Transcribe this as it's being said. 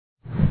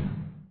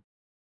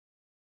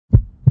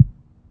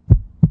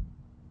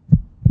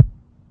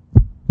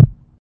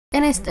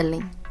ጤና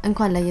ይስጥልኝ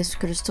እንኳን ለኢየሱስ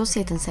ክርስቶስ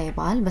የትንሳኤ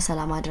በዓል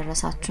በሰላም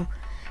አደረሳችሁ።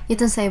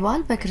 የትንሳኤ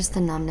በዓል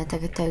በክርስትና እምነት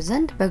ተከታዮች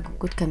ዘንድ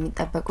በጉጉት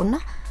ከሚጠበቁና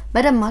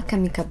በደማቅ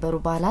ከሚከበሩ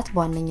በዓላት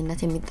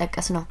በዋነኝነት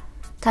የሚጠቀስ ነው።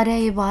 ታዲያ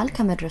ይህ በዓል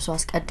ከመድረሱ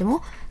አስቀድሞ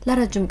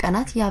ለረጅም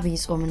ቀናት የአብይ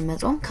ጾምን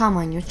መጾም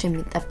ከአማኞች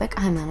የሚጠበቅ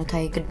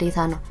ሃይማኖታዊ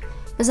ግዴታ ነው።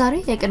 በዛሬ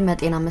የቅድሚያ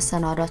ጤና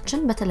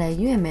መሰናዷችን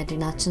በተለያዩ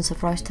የመዲናችን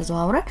ስፍራዎች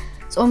ተዘዋውረን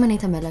ጾምን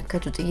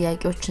የተመለከቱ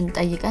ጥያቄዎችን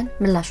ጠይቀን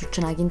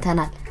ምላሾችን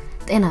አግኝተናል።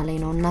 ጤና ላይ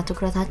ነውና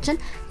ትኩረታችን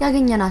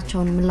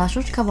ያገኘናቸውን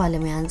ምላሾች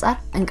ከባለሙያ አንፃር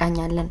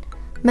እንቃኛለን።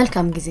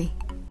 መልካም ጊዜ።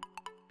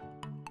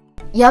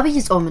 የአብይ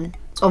ጾምን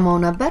ጾመው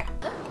ነበር?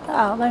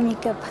 አዎ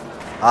በሚገባ።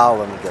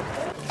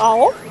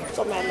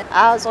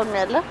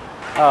 ጾሜያለሁ።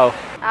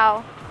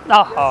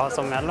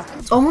 ጾሜያለሁ።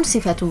 ጾሙን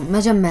ሲፈቱ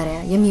መጀመሪያ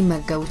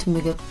የሚመገቡት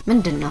ምግብ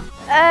ምንድነው?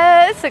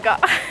 ስጋ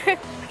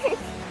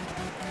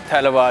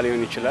ተልባ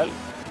ሊሆን ይችላል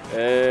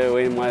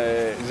ወይም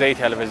ዘይት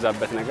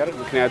ያልበዛበት ነገር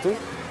ምክንያቱም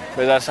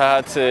በዛ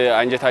ሰዓት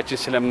አንጀታችን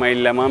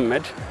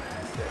ስለማይለማመድ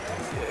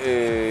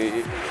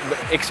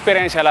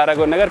ኤክስፒሪየንስ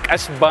ያላረገው ነገር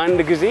ቀስ ባንድ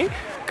ጊዜ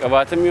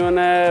ቅባትም የሆነ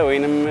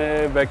ወይንም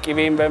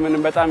በቂቤም በምን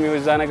በጣም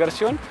ይወዛ ነገር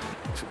ሲሆን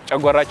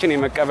ጨጓራችን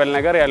የመቀበል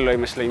ነገር ያለው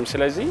አይመስለኝም።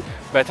 ስለዚህ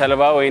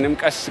በተልባ ወይንም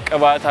ቀስ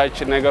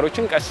ቅባታችን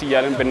ነገሮችን ቀስ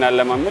ይያልን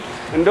ብናለማመድ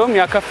እንደውም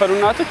ያከፈሉ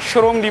እናቶች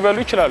ሽሮም ሊበሉ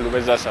ይችላሉ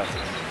በዛ ሰዓት።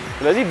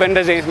 ስለዚህ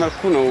በእንደዚህ አይነት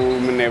መልኩ ነው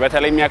ምን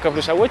በተለይ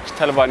የሚያከፍሉ ሰዎች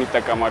ተልባን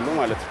ይጠቀማሉ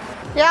ማለት ነው።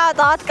 ያ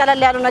ጣት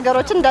ቀለል ያሉ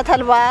ነገሮችን እንደ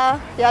ተልባ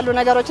ያሉ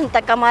ነገሮችን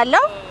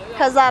ተጠቀማለሁ።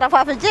 ከዛ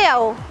አረፋፍጄ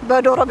ያው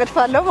በዶሮ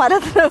ገድፋለሁ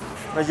ማለት ነው።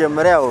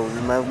 መጀመሪያው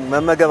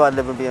መመገብ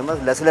አለብን ቢያመስ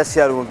ለስለስ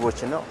ያሉ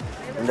ምግቦችን ነው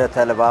እንደ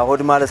ተልባ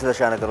ሆድ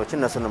ማለስለሻ ነገሮችን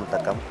እነሱን ነው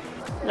የምጠቀመው።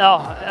 ያው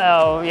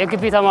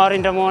የግቢ ተማሪ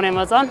እንደመሆነ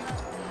መጣን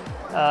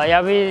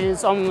የአብይ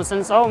ጾም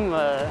ስንጾም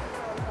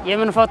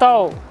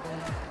የምንፈታው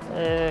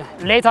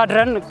ሌት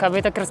አድረን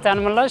ከቤተ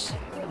ክርስቲያን ምላሽ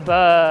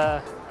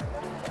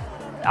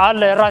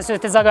አለ ራስ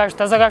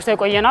ተዘጋጅቶ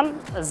ይቆየናል።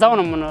 እዛው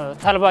ነው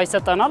ተልባ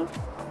ይሰጠናል።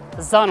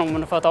 እዛ ነው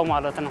የምንፈታው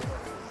ማለት ነው።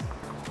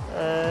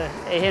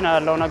 ይሄ ነው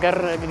ያለው ነገር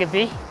ግቢ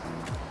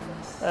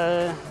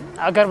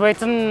አገር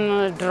ቤትም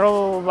ድሮ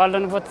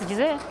ባለንበት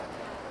ጊዜ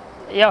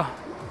ያው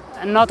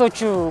እናቶቹ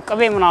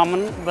ቅቤ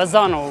ምናምን በዛ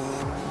ነው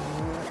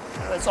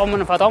ጾም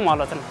የምንፈታው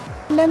ማለት ነው።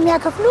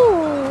 ለሚያከፍሉ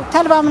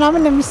ተልባ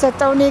ምናምን ነው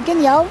የሚሰጠው። እኔ ግን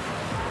ያው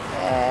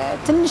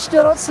ትንሽ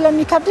ዶሮ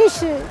ስለሚከብድሽ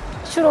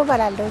ሽሮ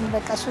በላለሁ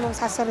በቃ ሽሮ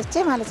ሳሰርቼ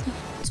ማለት ነው።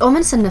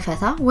 ጾምን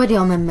ስንፈታ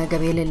ወዲያው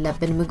መመገብ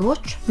የሌለብን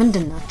ምግቦች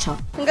ምንድናቸው?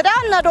 እንግዲህ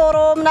እነ ዶሮ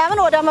ምናምን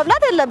ወዲያ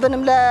መብላት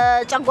የለብንም።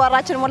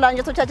 ለጨጓራችን ሞላ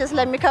አንጀቶቻችን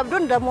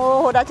ስለሚከብዱን ደሞ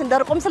ሆዳችን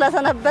ደርቆም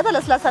ስለሰነበተ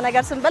ለስላሳ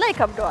ነገር ስንበላ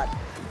ይከብደዋል።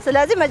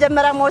 ስለዚህ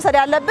መጀመሪያ መውሰድ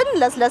ያለብን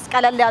ለስለስ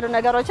ቀለል ያሉ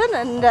ነገሮችን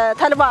እንደ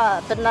ተልባ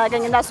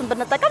ብናገኝና እሱን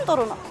ብንጠቀም ጥሩ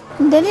ነው።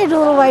 እንደኔ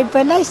ዶሮ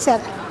ባይበላ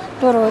ይሰራል።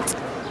 ዶሮ ወጥ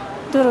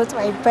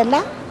ባይበላ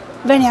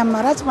በእኔ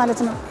አማራጭ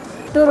ማለት ነው።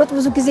 ዶሮ ወጥ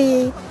ብዙ ጊዜ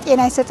ጤና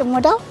አይሰጥም።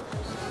 ወዳው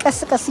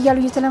ቀስ እያሉ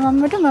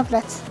እየተለማመዱ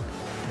መብላት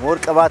ሞር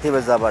ቅባት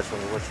የበዛባቸው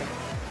ምግቦች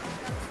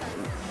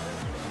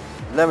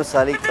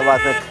ለምሳሌ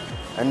ቅባት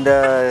እንደ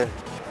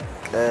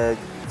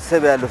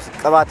ስብ ያለው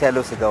ቅባት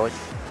ያለው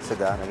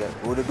ስጋ ነገር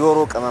ወደ ዶሮ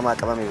ቅመማ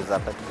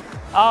የበዛበት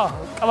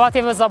ቅባት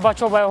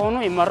የበዛባቸው ባይሆኑ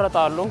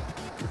ይመረጣሉ።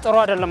 ጥሩ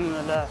አይደለም።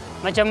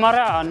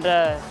 ለመጀመሪያ እንደ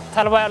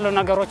ተልባ ያለው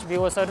ነገሮች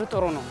ቢወሰዱ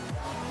ጥሩ ነው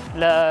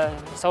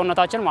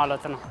ለሰውነታችን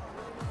ማለት ነው።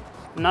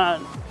 እና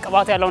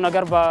ቅባት ያለው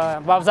ነገር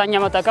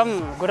በአብዛኛው መጠቀም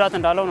ጉዳት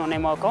እንዳለው ነው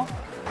የማውቀው።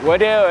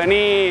 ወደ እኔ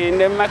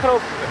እንደምመክረው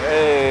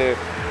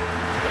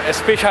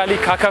ስፔሻሊ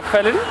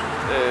ካከፈልን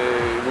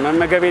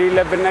መመገብ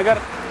የሌለብን ነገር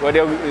ወደ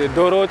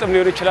ዶሮ ወጥም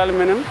ሊሆን ይችላል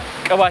ምንም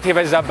ቅባት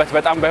የበዛበት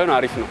በጣም ባይሆን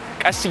አሪፍ ነው።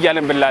 ቀስ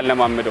ይያልን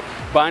ብላለማመደው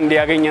በአንድ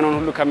ያገኘነውን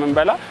ሁሉ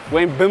ከመንበላ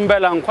ወይም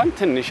ብንበላ እንኳን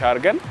ትንሽ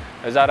አርገን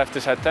እዛ ረፍት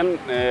ሰተን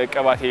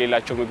ቅባት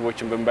የሌላቸው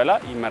ምግቦችን ብንበላ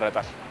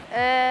ይመረጣል።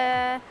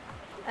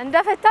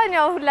 እንደፈታን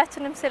ያው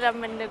ሁላችንም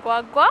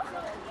ስለምንጓጓ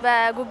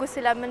በጉጉት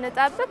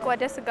ስለምንጣብቅ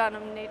ወደ ስጋ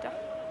ነው የምንሄደው።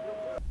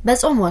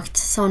 በጾም ወቅት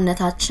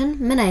ሰውነታችን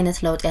ምን አይነት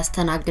ለውጥ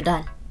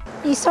ያስተናግዳል?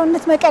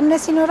 የሰውነት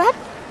መቀነስ ይኖራል።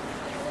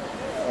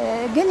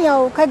 ግን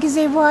ያው ከጊዜ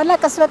በኋላ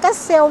ቀስ በቀስ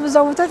ያው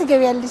ብዙው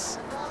ተገቢያለሽ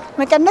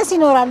መቀነስ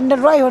ይኖራል።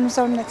 እንደድሮ አይሆንም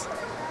ሰውነት።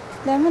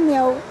 ለምን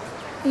ያው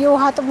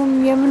የውሃ ጥሙም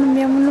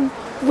የምንም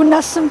ቡና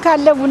ስም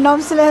ካለ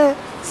ቡናውም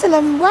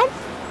ስለሚባል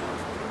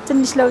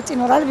ትንሽ ለውጥ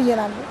ይኖራል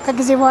ብየናለሁ።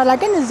 ከጊዜ በኋላ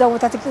ግን እዛው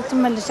ቦታ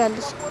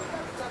ትመለሻለሽ።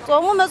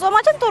 ጾሙ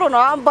መጾማችን ጥሩ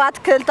ነው። አሁን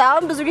በአትክልት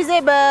አሁን ብዙ ጊዜ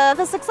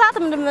በፍስክ ሰዓት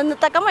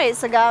የምንጠቀመው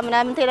የስጋ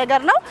ምናምን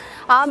ነገር ነው።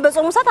 አሁን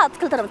በጾሙ ሰዓት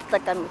አትክልት ነው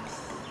የምትጠቀሚው።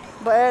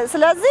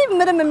 ስለዚህ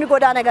ምንም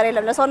የሚጎዳ ነገር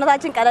የለም።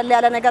 ለሰውነታችን ቀለል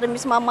ያለ ነገር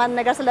የሚስማማን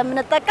ነገር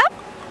ስለምንጠቀም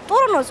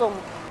ጥሩ ነው ጾሙ።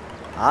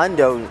 አንድ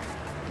ያው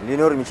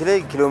ሊኖር የሚችለው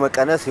ኪሎ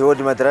መቀነስ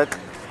የሆድ መድረቅ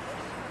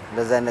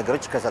እንደዛ አይነት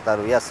ነገሮች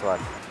ከሰጣሉ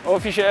ያስባል።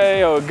 ኦፊሻሊ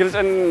ያው ግልጽ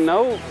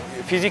ነው።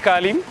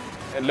 ፊዚካሊም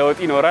ለውጥ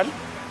ይኖራል።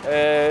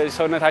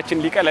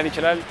 ሰውነታችን ሊቀለል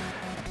ይችላል።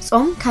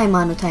 ጾም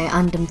ከሃይማኖታዊ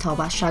አንድምታው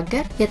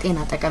ባሻገር የጤና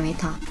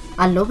ጠቀሜታ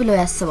አለው ብለው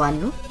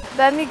ያስባሉ?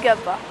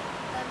 በሚገባ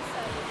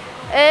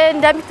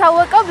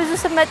እንደሚታወቀው ብዙ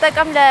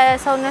ስመጠቀም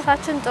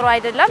ለሰውነታችን ጥሩ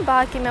አይደለም።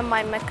 በሐኪምም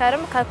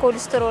አይመከርም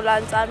ከኮሌስትሮል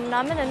አንፃር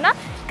ምናምንና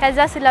ከዛ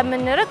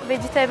ስለምንርቅ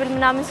ቬጂቴብል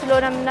ምናምን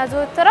ስለሆነ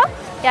የምናዘወትረው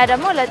ያ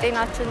ደግሞ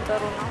ለጤናችን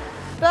ጥሩ ነው።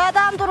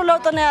 በጣም ጥሩ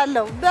ለውጥ ነው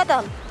ያለው።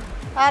 በጣም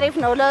አሪፍ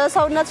ነው።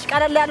 ለሰውነትሽ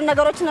ቀለል ያሉ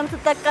ነገሮችን ነው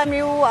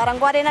የምትጠቀሚው።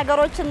 አረንጓዴ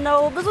ነገሮችን ነው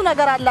ብዙ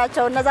ነገር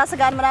አላቸው። እነዛ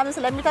ስጋን ምናምን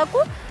ስለሚተኩ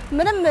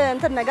ምንም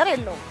እንትን ነገር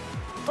የለውም።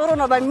 ጥሩ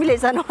ነው በሚል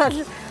ይዘነዋል።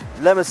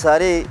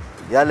 ለምሳሌ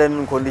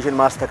ያለንን ኮንዲሽን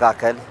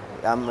ማስተካከል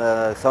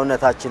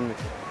ሰውነታችን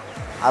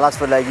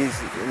አላስፈላጊ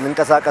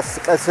እንንቀሳቀስ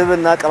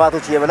ስብና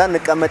ቅባቶች እየበላን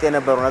እንቀመጥ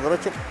የነበሩ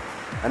ነገሮችን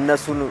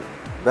እነሱን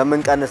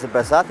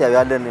በመንቀነስበት ሰዓት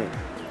ያለን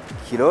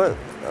ኪሎ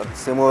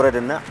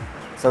ሲሞረድና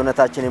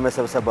ሰውነታችን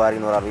የመሰብሰብ ባህሪ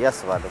ይኖራል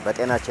ያስባለሁ።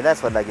 በጤናችን ላይ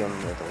አስፈላጊ ነው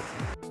ነው።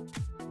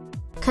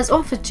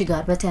 ከጾም ፍቺ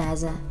ጋር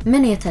በተያያዘ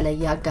ምን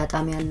የተለየ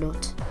አጋጣሚ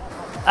ያለዎት?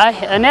 አይ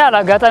እኔ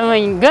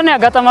አላጋጣመኝ ግን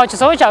ያጋጠማችሁ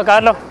ሰዎች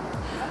አውቃለሁ።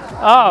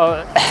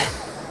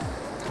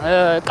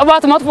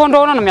 ቅባት መጥፎ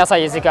እንደሆነ ነው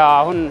የሚያሳይ እዚህ ጋር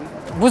አሁን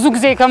ብዙ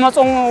ጊዜ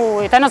ከመጾሙ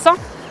የተነሳ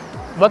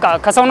በቃ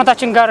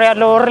ከሰውነታችን ጋር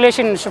ያለው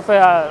ሪሌሽንሺፕ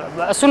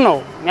እሱ ነው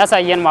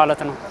የሚያሳየን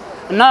ማለት ነው።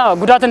 እና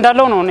ጉዳት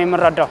እንዳለው ነው እኔ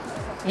የምረዳው።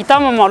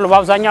 ይታመማሉ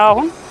በአብዛኛው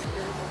አሁን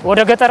ወደ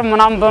ገጠር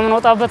ምናምን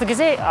በመኖጣበት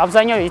ጊዜ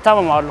አብዛኛው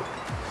ይታመማሉ።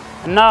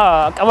 እና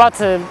ቅባት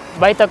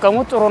ባይጠቀሙ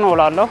ጥሩ ነው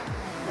እላለሁ።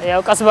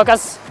 ያው ቀስ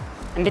በቀስ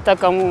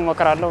እንዲጠቀሙ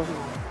መከራለሁ።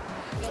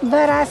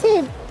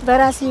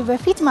 በራሴ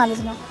በፊት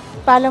ማለት ነው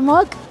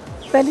ባለማወቅ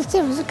በልቼ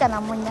ብዙ ቀን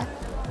አሞኛል።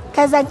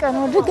 ከዛ ቀን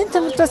ወዲህ ግን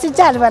ትምህርት ወስጄ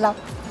አልበላም።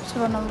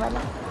 ሽሮ ነው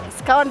የምበላው።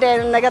 እስካሁን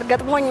ነገር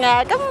ገጥሞኝ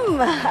አያውቅም፣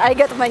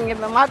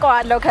 አይገጥመኝም።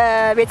 ማውቀዋለሁ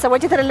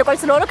ከቤተሰቦቼ ትልልቆች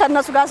ስለሆኑ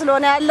ከነሱ ጋር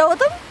ስለሆነ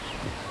ያለሁትም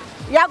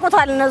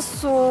ያውቁታል።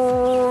 እነሱ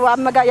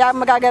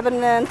የአመጋገብን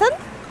እንትን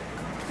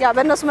ያ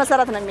በእነሱ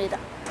መሰረት ነው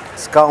የሚሄደው።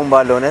 እስካሁን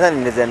ባለው ሁኔታ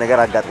እንደዚህ ነገር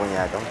አጋጥሞኝ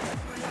አያውቅም።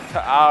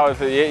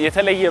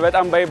 የተለየ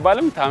በጣም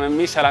ባይባልም ታመሜ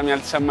ሰላም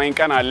ያልተሰማኝ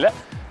ቀን አለ።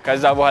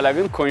 ከዛ በኋላ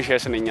ግን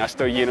ኮንሺየስ ነኝ፣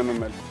 አስተውዬ ነው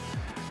የምመለው።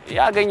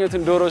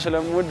 ያገኘሁትን ዶሮ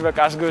ስለምወድ በቃ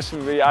አስጎስ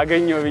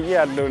አገኘው ብዬ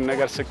ያለውን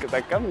ነገር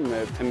ስጠቀም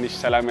ትንሽ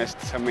ሰላም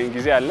ያስተሰማኝ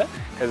ጊዜ አለ።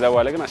 ከዛ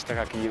በኋላ ግን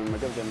አስተካክዬ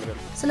መመገብ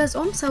ጀምሬያለሁ። ስለ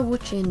ጾም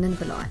ሰዎች ይህንን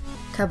ብለዋል።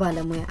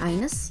 ከባለሙያ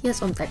አይነስ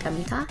የጾም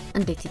ጠቀሜታ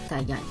እንዴት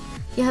ይታያል?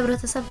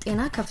 የህብረተሰብ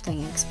ጤና ከፍተኛ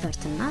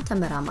ኤክስፐርትና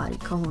ተመራማሪ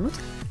ከሆኑት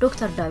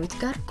ዶክተር ዳዊት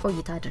ጋር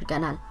ቆይታ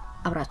አድርገናል።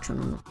 አብራችሁን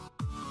ሁኑ።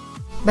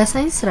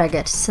 በሳይንስ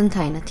ረገድ ስንት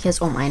አይነት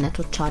የጾም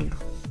አይነቶች አሉ?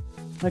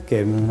 ኦኬ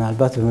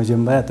ምናልባት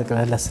በመጀመሪያ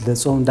ጠቅላላ ስለ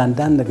ጾም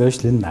አንዳንድ ነገሮች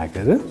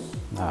ልናገር።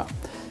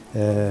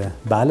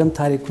 በዓለም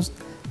ታሪክ ውስጥ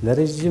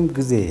ለረጅም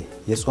ጊዜ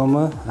የጾመ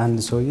አንድ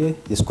ሰውዬ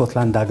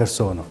የስኮትላንድ ሀገር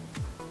ሰው ነው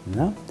እና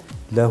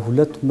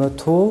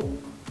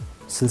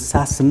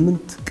ለ268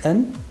 ቀን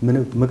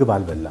ምግብ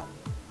አልበላም።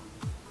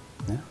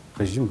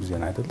 ረጅም ጊዜ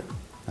ነው አይደለም?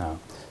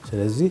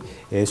 ስለዚህ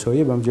ሰውዬ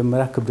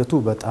በመጀመሪያ ክብደቱ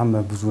በጣም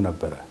ብዙ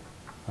ነበረ።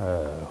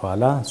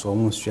 ኋላ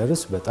ጾሙን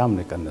ሲጨርስ በጣም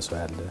ነው የቀነሰው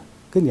ያለ።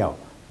 ግን ያው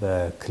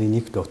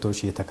በክሊኒክ ዶክተሮች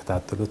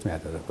እየተከታተሉት ነው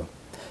ያደረገው።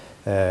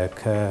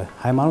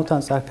 ከሃይማኖት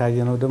አንፃር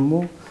ካየነው ደግሞ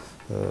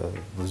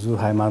ብዙ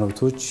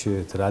ሃይማኖቶች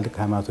ትላልቅ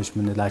ሃይማኖቶች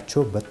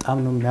ምንላቸው በጣም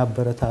ነው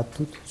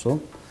የሚያበረታቱት ጾም።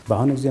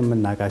 በአሁኑ ጊዜ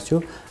የምናውቃቸው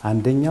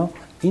አንደኛው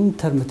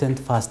ኢንተርሚተንት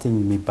ፋስቲንግ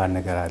የሚባል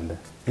ነገር አለ።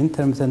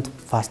 ኢንተርሚተንት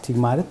ፋስቲንግ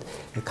ማለት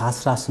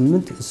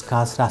ከ18 እስከ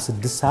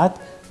 16 ሰዓት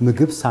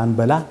ምግብ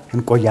ሳንበላ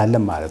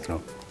እንቆያለን ማለት ነው።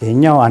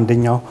 ይሄኛው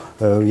አንደኛው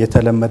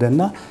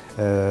የተለመደና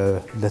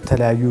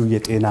ለተለያዩ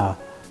የጤና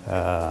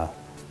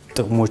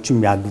ጥቅሞችም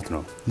ያሉት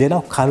ነው።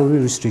 ሌላው ካሎሪ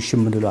ሪስትሪክሽን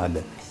ምንለው አለ።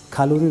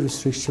 ካሎሪ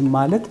ሪስትሪክሽን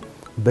ማለት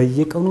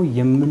በየቀኑ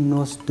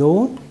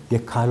የምንወስደውን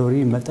የካሎሪ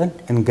መጠን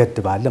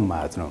እንገድባለን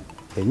ማለት ነው።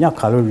 ይሄኛው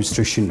ካሎሪ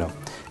ሪስትሪክሽን ነው።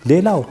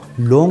 ሌላው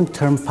ሎንግ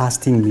ተርም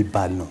ፋስቲንግ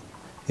የሚባል ነው።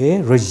 ይሄ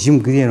ረጅም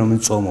ጊዜ ነው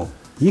የምንጾመው።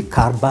 ይህ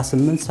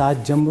ከ48 ሰዓት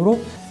ጀምሮ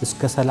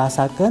እስከ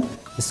 30 ቀን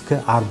እስከ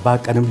 40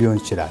 ቀንም ሊሆን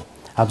ይችላል።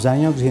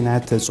 አብዛኛው ጊዜ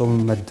አይነት ጾም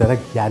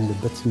መደረግ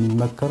ያለበት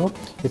የሚመከረው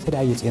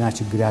የተለያየ ጤና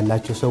ችግር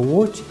ያላቸው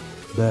ሰዎች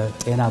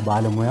በጤና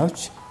ባለሙያዎች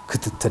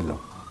ክትትል ነው።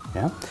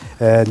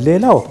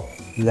 ሌላው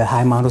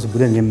ለሃይማኖት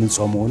ብለን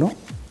የምንጾመው ነው።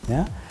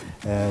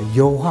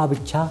 የውሃ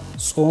ብቻ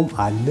ጾም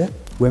አለ፣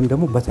 ወይም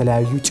ደግሞ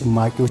በተለያዩ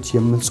ጭማቂዎች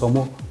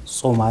የምንጾመው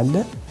ጾም አለ፣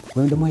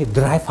 ወይም ደግሞ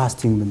ድራይ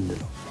ፋስቲንግ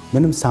ምንለው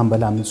ምንም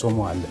ሳንበላ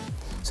የምንጾመው አለ።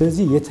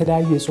 ስለዚህ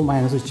የተለያዩ የጾም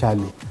አይነቶች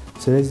አሉ።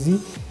 ስለዚህ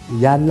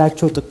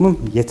ያላቸው ጥቅምም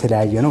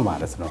የተለያየ ነው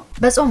ማለት ነው።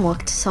 በጾም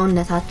ወቅት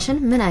ሰውነታችን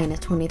ምን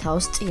አይነት ሁኔታ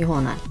ውስጥ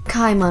ይሆናል?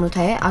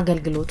 ከሃይማኖታዊ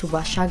አገልግሎቱ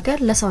ባሻገር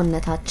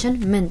ለሰውነታችን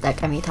ምን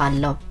ጠቀሜታ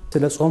አለው?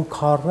 ስለ ጾም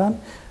ካወራን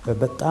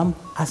በጣም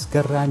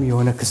አስገራሚ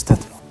የሆነ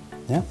ክስተት ነው።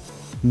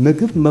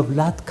 ምግብ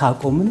መብላት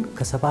ካቆምን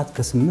ከ7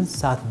 ከ8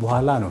 ሰዓት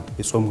በኋላ ነው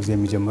የጾም ጊዜ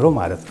የሚጀምረው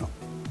ማለት ነው።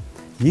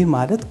 ይህ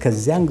ማለት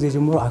ከዚያን ጊዜ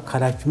ጀምሮ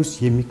አካላችን ውስጥ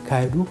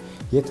የሚካሄዱ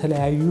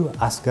የተለያዩ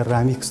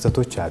አስገራሚ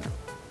ክስተቶች አሉ።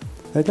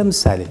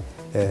 ለምሳሌ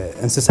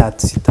እንስሳት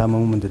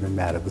ሲታመሙ ምንድነው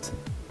የሚያደርጉት?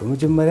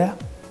 በመጀመሪያ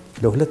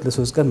ለ2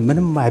 ለ3 ቀን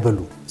ምንም አይበሉ፣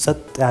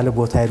 ጸጥ ያለ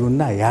ቦታ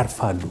ሄዱና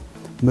ያርፋሉ።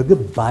 ምግብ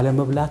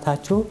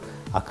ባለመብላታቸው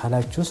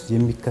አካላቸው ውስጥ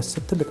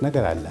የሚከሰት ትልቅ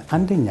ነገር አለ።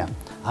 አንደኛ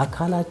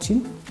አካላችን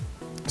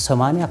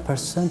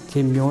 80%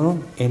 የሚሆነው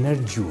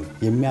ኤነርጂውን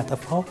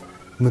የሚያጠፋው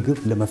ምግብ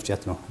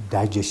ለመፍጨት ነው፣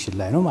 ዳይጀሽን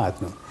ላይ ነው ማለት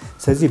ነው።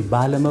 ስለዚህ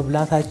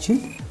ባለመብላታችን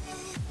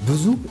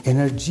ብዙ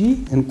ኤነርጂ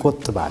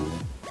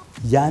እንቆጥባለን።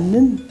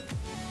 ያንን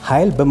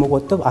ኃይል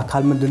በመቆጠብ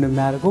አካል ምንድነው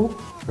የሚያደርገው?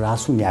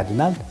 ራሱን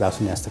ያድናል፣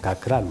 ራሱን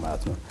ያስተካክላል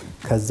ማለት ነው።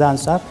 ከዛ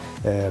አንፃር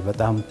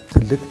በጣም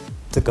ትልቅ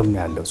ጥቅም ነው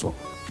ያለው ጾም።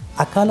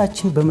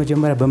 አካላችን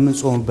በመጀመሪያ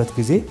በምንጾምበት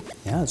ጊዜ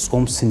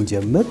ጾም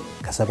ስንጀምር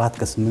ከ7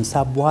 ከ8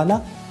 ሰዓት በኋላ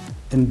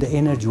እንደ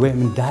ኤነርጂ ወይም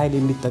እንደ ኃይል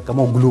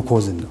የሚጠቀመው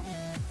ግሉኮዝን ነው፣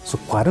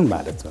 ስኳርን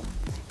ማለት ነው።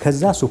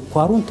 ከዛ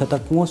ስኳሩን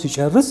ተጠቅሞ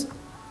ሲጨርስ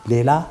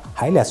ሌላ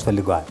ኃይል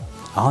ያስፈልገዋል።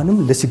 አሁንም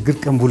ለችግር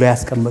ቀን ብሎ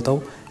ያስቀመጠው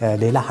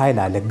ሌላ ኃይል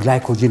አለ፣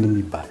 ግላይኮጅን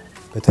የሚባል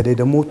በተለይ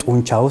ደግሞ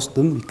ጡንቻ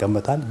ውስጥም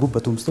ይቀመጣል፣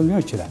 ጉበቱም ውስጥም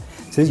ሊሆን ይችላል።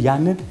 ስለዚህ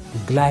ያንን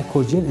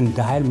ግላይኮጅን እንደ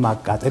ኃይል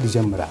ማቃጠል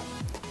ይጀምራል።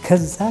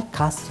 ከዛ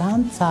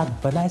ከ11 ሰዓት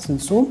በላይ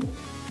ስንጾም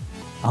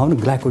አሁን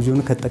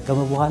ግላይኮጅኑን ከተጠቀመ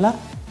በኋላ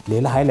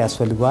ሌላ ኃይል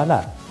ያስፈልገዋል።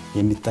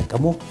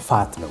 የሚጠቀመው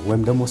ፋት ነው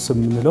ወይም ደግሞ ስብ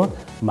የምንለውን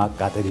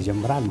ማቃጠል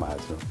ይጀምራል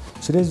ማለት ነው።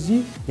 ስለዚህ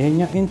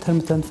ይሄኛው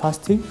ኢንተርሚተንት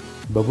ፋስቲንግ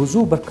በብዙ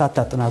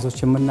በርካታ ጥናቶች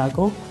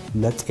የምናውቀው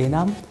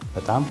ለጤናም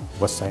በጣም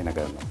ወሳኝ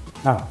ነገር ነው።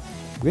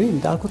 ግን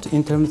እንዳልኩት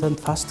ኢንተርሚተንት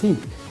ፋስቲንግ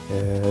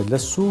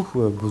ለሱ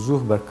ብዙ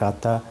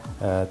በርካታ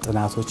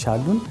ጥናቶች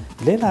አሉን።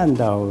 ሌላ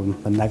እንዳው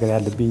መናገር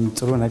ያለብኝ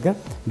ጥሩ ነገር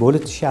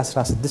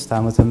በ2016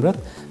 ዓ.ም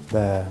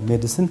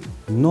በሜዲሲን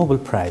ኖቤል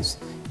ፕራይዝ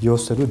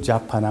የወሰዱት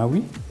ጃፓናዊ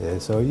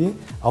ሰውዬ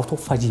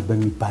አውቶፋጂ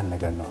በሚባል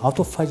ነገር ነው።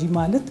 አውቶፋጂ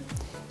ማለት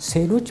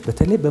ሴሎች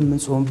በተለይ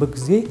በምንጾምበት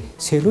ጊዜ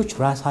ሴሎች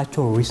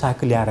ራሳቸው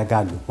ሪሳይክል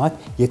ያደርጋሉ ማለት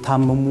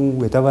የታመሙ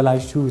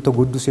የተበላሹ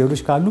የተጎዱ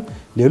ሴሎች ካሉ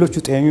ሌሎቹ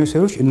ጤነኞች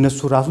ሴሎች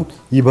እነሱ ራሱን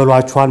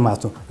ይበሏቸዋል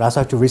ማለት ነው።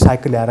 ራሳቸው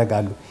ሪሳይክል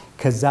ያደርጋሉ።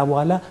 ከዛ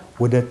በኋላ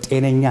ወደ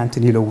ጤነኛ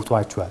እንትን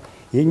ይለውጧቸዋል።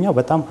 ይሄኛው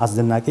በጣም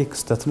አስደናቂ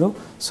ክስተት ነው።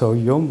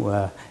 ሰውየውም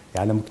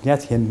ያለ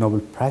ምክንያት ይሄን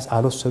ኖቤል ፕራይዝ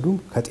አልወሰዱም።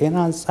 ከጤና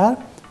አንጻር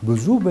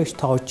ብዙ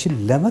በሽታዎችን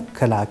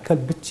ለመከላከል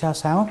ብቻ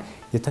ሳይሆን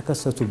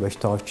የተከሰቱ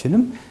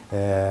በሽታዎችንም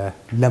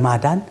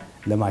ለማዳን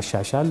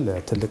ለማሻሻል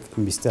ትልቅ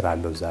ሚስጥር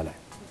አለው እዛ ላይ።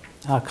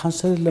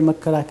 ካንሰርን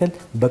ለመከላከል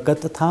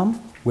በቀጥታም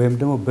ወይም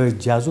ደግሞ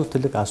በእጅ ያዞ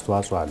ትልቅ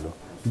አስተዋጽኦ አለው።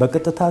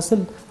 በቀጥታ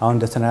ስል አሁን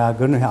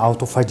እንደተነጋገርነው ይሄ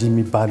አውቶፋጂ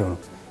የሚባለው ነው።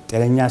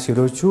 ጤነኛ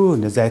ሴሎቹ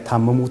እነዛ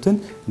የታመሙትን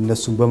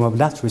እነሱን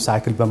በመብላት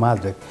ሪሳይክል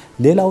በማድረግ።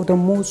 ሌላው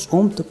ደግሞ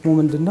ጾም ጥቅሙ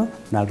ምንድነው?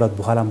 ምናልባት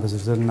በኋላም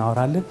በዝርዝር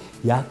እናወራለን።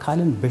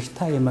 የአካልን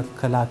በሽታ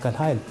የመከላከል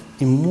ኃይል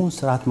ኢሙን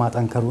ስርዓት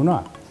ማጠንከሩ ነው።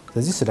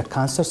 ስለዚህ ስለ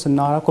ካንሰር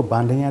ስናወራ እኮ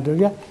በአንደኛ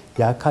ደረጃ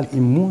የአካል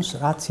ኢሙን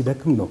ስርዓት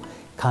ሲደክም ነው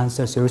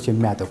ካንሰር ሴሎች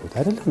የሚያጠቁት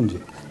አይደለም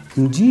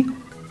እንጂ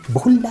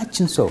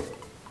በሁላችን ሰው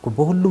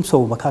በሁሉም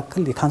ሰው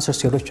መካከል የካንሰር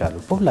ሴሎች አሉ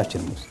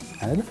በሁላችንም ውስጥ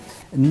አይደለም።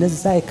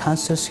 እነዛ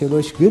የካንሰር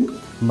ሴሎች ግን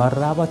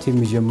መራባት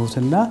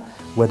የሚጀምሩትና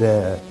ወደ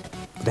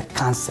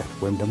ካንሰር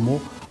ወይም ደግሞ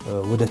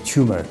ወደ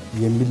ቲዩመር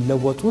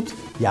የሚለወጡት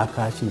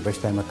የአካላችን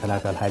በሽታ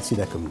የመከላከል ኃይል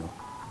ሲደክም ነው።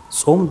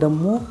 ጾም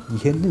ደግሞ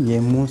ይህንን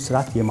የኢሙን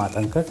ስርዓት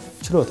የማጠንከር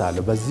ችሎታ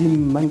አለው። በዚህ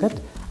መንገድ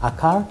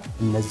አካል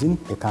እነዚህን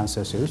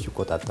የካንሰር ሴሎች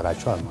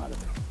ይቆጣጠራቸዋል ማለት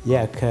ነው።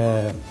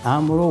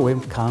 ከአእምሮ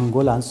ወይም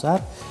ከአንጎል አንጻር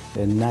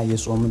እና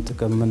የጾምን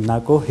ጥቅም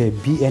የምናውቀው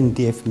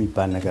BNDF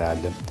የሚባል ነገር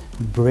አለ።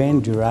 ብሬን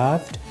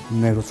ዲራይቭድ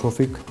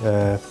ኔውሮትሮፊክ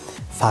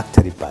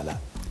ፋክተር ይባላል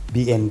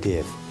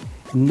BNDF።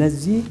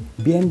 እነዚህ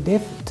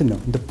BNDF ነው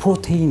እንደ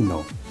ፕሮቲን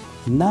ነው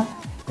እና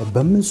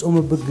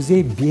በምንጾምበት ጊዜ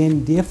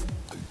BNDF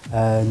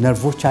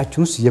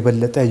ነርቮቻችን ውስጥ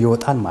የበለጠ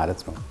ይወጣል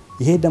ማለት ነው።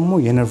 ይሄ ደግሞ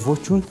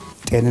የነርቮቹን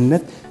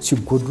ጤንነት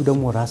ሲጎዱ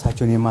ደግሞ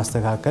ራሳቸውን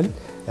የማስተካከል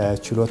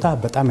ችሎታ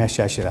በጣም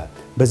ያሻሽላል።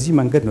 በዚህ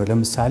መንገድ ነው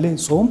ለምሳሌ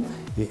ጾም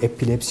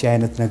የኤፒሌፕሲ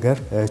አይነት ነገር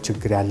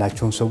ችግር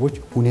ያላቸውን ሰዎች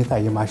ሁኔታ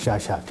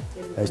የማሻሻል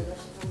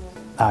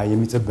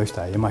የሚጥል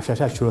በሽታ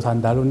የማሻሻል ችሎታ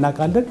እንዳለው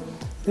እናውቃለን።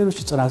 ሌሎች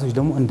ጥናቶች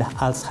ደግሞ እንደ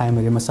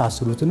አልዛይመር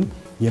የመሳሰሉትንም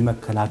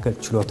የመከላከል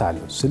ችሎታ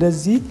አለው።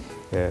 ስለዚህ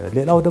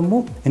ሌላው ደግሞ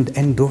እንደ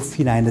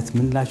ኤንዶርፊን አይነት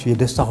ምንላቸው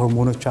የደስታ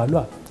ሆርሞኖች አሉ፣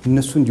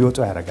 እነሱ እንዲወጡ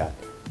ያደርጋል።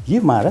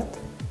 ይህ ማለት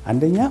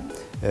አንደኛ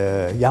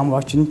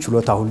የአእምሯችንን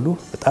ችሎታ ሁሉ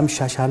በጣም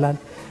ይሻሻላል።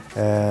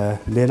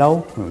 ሌላው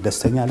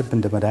ደስተኛ ልብ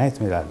እንደ መድኃኒት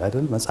ነው ይላል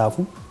አይደል መጽሐፉ።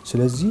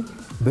 ስለዚህ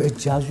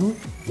በእጅ ያዙ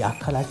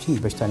የአካላችን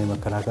በሽታን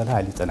የመከላከል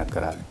ኃይል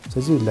ይጠነክራል።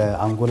 ስለዚህ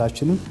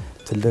ለአንጎላችንም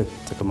ትልቅ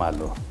ጥቅም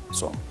አለው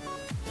ጾም።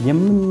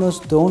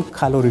 የምንወስደውን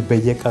ካሎሪ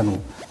በየቀኑ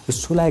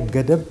እሱ ላይ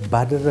ገደብ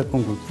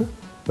ባደረግን ቁጥር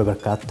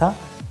በበርካታ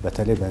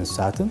በተለይ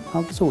በእንስሳትም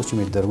ሰዎች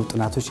የሚደረጉ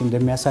ጥናቶች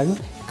እንደሚያሳዩ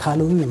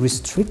ካሎሪ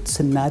ሪስትሪክት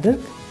ስናደርግ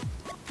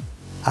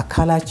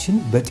አካላችን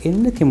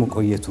በጤንነት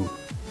የመቆየቱ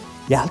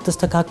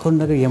ያልተስተካከሉ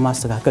ነገር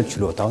የማስተካከል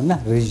ችሎታውና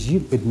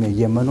ረዥም እድሜ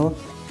የመኖር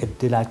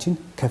እድላችን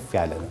ከፍ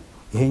ያለ ነው።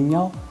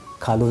 ይሄኛው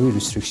ካሎሪ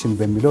ሪስትሪክሽን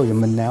በሚለው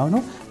የምናየው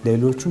ነው።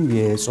 ሌሎቹም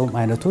የጾም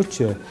አይነቶች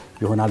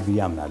ይሆናል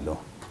ብዬ አምናለሁ።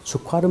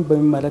 ስኳርን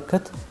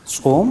በሚመለከት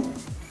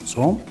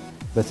ጾም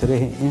በተለይ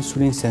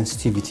ኢንሱሊን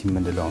ሴንሲቲቪቲ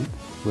የምንለውን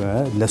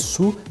ለሱ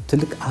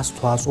ትልቅ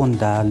አስተዋጽኦ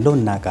እንዳለው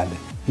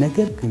እናውቃለን።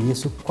 ነገር ግን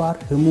የስኳር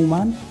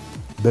ህሙማን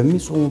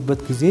በሚጾሙበት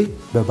ጊዜ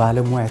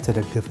በባለሙያ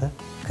የተደገፈ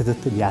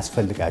ክትትል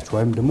ያስፈልጋቸው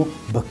ወይም ደግሞ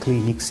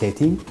በክሊኒክ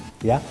ሴቲንግ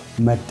ያ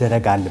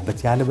መደረግ አለበት።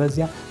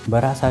 ያለበዚያ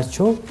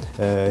በራሳቸው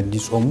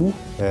እንዲጾሙ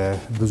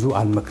ብዙ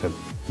አልመክርም።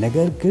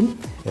 ነገር ግን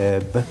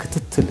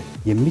በክትትል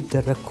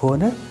የሚደረግ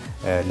ከሆነ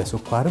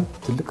ለስኳርም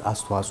ትልቅ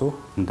አስተዋጽኦ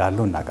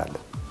እንዳለው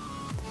እናውቃለን።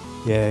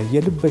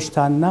 የልብ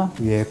በሽታና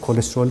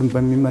የኮሌስትሮልን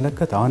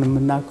በሚመለከት አሁን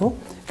የምናውቀው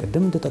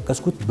ቅድም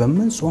እንደጠቀስኩት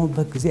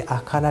በምንጾምበት ጊዜ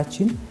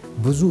አካላችን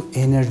ብዙ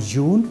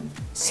ኤነርጂውን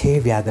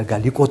ሴቭ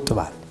ያደርጋል፣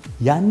 ይቆጥባል።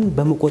 ያንን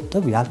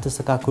በመቆጠብ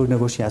ያልተስተካከሉ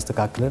ነገሮችን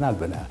ያስተካክለናል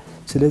ብለናል።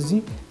 ስለዚህ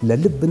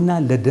ለልብና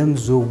ለደም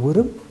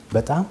ዝውውርም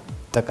በጣም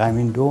ጠቃሚ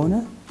እንደሆነ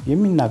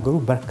የሚናገሩ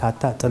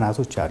በርካታ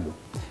ጥናቶች አሉ።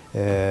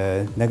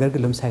 ነገር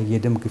ግን ለምሳሌ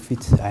የደም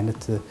ግፊት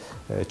አይነት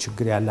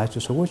ችግር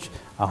ያላቸው ሰዎች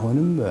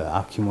አሁንም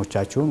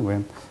ሐኪሞቻቸውን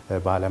ወይም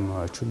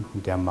ባለሙያዎችን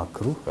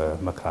እንዲያማክሩ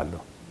እመክራለሁ።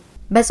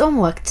 በጾም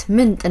ወቅት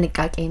ምን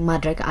ጥንቃቄ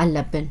ማድረግ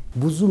አለብን?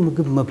 ብዙ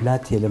ምግብ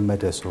መብላት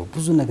የለመደ ሰው፣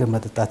 ብዙ ነገር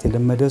መጠጣት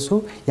የለመደ ሰው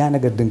ያ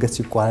ነገር ድንገት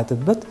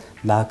ሲቋረጥበት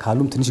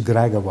ለአካሉም ትንሽ ግራ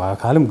ይገባዋል፣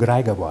 አካሉም ግራ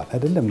ይገባዋል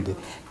አይደለም እንዴ?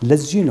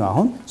 ለዚህ ነው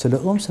አሁን ስለ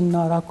ጾም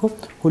ስናወራ እኮ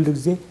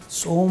ሁልጊዜ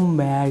ጾም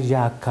መያዣ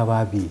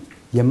አካባቢ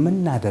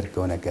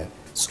የምናደርገው ነገር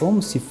ጾም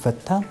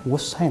ሲፈታ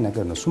ወሳኝ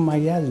ነገር ነው። እሱም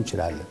ማያያዝ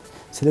እንችላለን።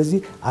 ስለዚህ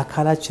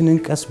አካላችንን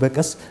ቀስ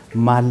በቀስ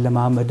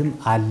ማለማመድም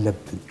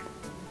አለብን።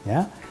 ያ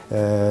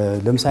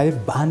ለምሳሌ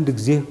በአንድ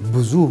ጊዜ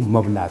ብዙ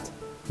መብላት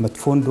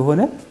መጥፎ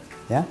እንደሆነ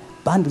ያ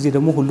በአንድ ጊዜ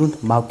ደግሞ ሁሉን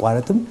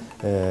ማቋረጥም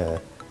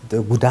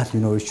ጉዳት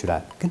ሊኖር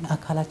ይችላል። ግን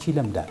አካላችን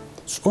ይለምዳል።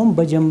 ጾም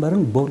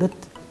በጀመርን በሁለት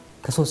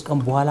ከሶስት ቀን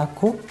በኋላ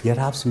እኮ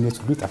የረሃብ ስሜት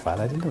ሁሉ ይጠፋል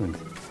አይደለም እንዴ?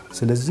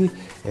 ስለዚህ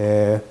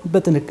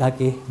በጥንቃቄ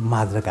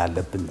ማድረግ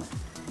አለብን ነው።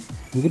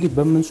 እንግዲህ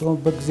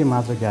በምንጾምበት ጊዜ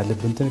ማድረግ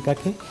ያለብን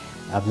ጥንቃቄ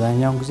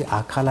አብዛኛውን ጊዜ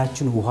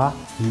አካላችን ውሃ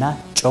እና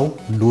ጨው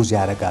ሉዝ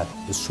ያደርጋል፣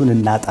 እሱን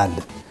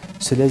እናጣለን።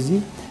 ስለዚህ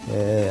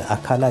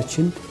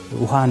አካላችን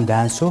ውሃ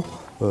እንዳያንሰው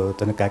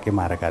ጥንቃቄ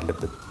ማድረግ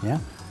አለብን። ያ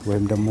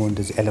ወይም ደግሞ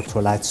እንደዚህ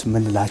ኤሌክትሮላይትስ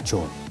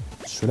ምንላቸው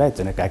እሱ ላይ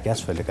ጥንቃቄ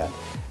ያስፈልጋል።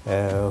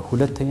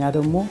 ሁለተኛ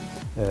ደግሞ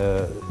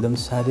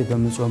ለምሳሌ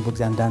በምንጾምበት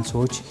ጊዜ አንዳንድ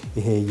ሰዎች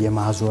ይሄ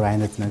የማዞር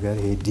አይነት ነገር፣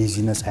 ይሄ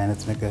ዲዚነስ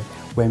አይነት ነገር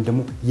ወይም ደግሞ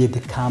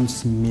የድካም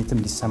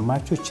ስሜትም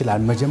ሊሰማቸው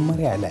ይችላል።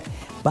 መጀመሪያ ላይ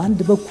በአንድ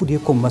በኩል ይሄ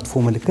እኮ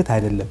መጥፎ ምልክት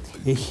አይደለም።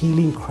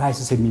 የሂሊንግ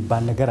ክራይሲስ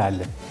የሚባል ነገር አለ።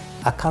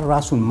 አካል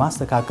ራሱን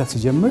ማስተካከል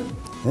ሲጀምር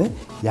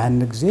ያን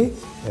ጊዜ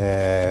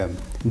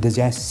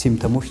እንደዚህ አይነት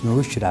ሲምፕተሞች ሊኖሩ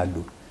ይችላሉ።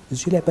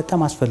 እዚህ ላይ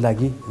በጣም አስፈላጊ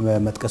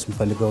መጥቀስ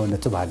የምፈልገው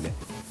ነጥብ አለ።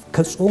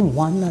 ከጾም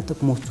ዋና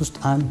ጥቅሞች ውስጥ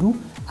አንዱ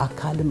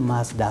አካልን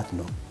ማጽዳት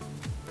ነው።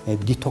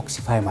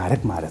 ዲቶክሲፋይ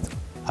ማድረግ ማለት ነው።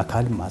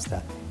 አካልን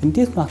ማጽዳት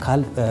እንዴት ነው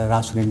አካል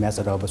ራሱን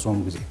የሚያጸዳው? በጾም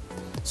ጊዜ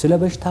ስለ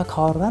በሽታ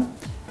ካወራን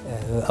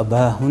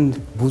በአሁን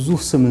ብዙ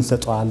ስም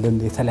እንሰጠዋለን።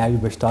 የተለያዩ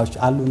በሽታዎች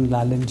አሉ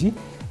እንላለን እንጂ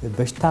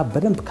በሽታ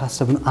በደንብ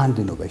ካሰብን አንድ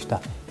ነው። በሽታ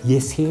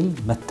የሴል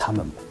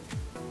መታመም፣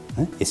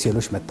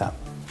 የሴሎች መታመም።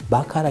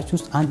 በአካላችን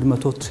ውስጥ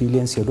 100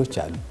 ትሪሊየን ሴሎች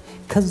አሉ።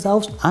 ከዛ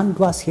ውስጥ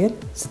አንዷ ሴል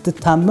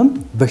ስትታመም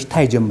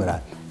በሽታ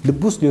ይጀምራል።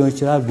 ልብ ውስጥ ሊሆን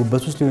ይችላል፣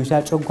 ጉበት ውስጥ ሊሆን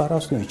ይችላል፣ ጨጓራ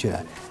ውስጥ ሊሆን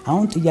ይችላል።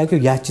 አሁን ጥያቄው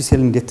ያቺ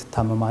ሴል እንዴት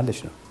ትታመማለች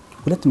ነው።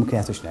 ሁለት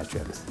ምክንያቶች ናቸው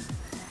ያሉት።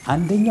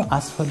 አንደኛው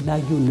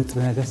አስፈላጊው ንጥረ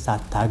ነገር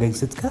ሳታገኝ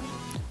ስትቀር፣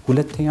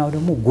 ሁለተኛው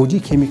ደግሞ ጎጂ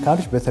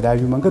ኬሚካሎች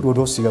በተለያዩ መንገድ ወደ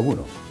ውስጥ ሲገቡ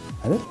ነው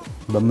አይደል?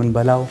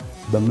 በምንበላው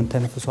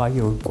በምንተነፍሰው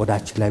አየር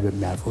ቆዳችን ላይ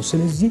በሚያልፈው።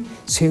 ስለዚህ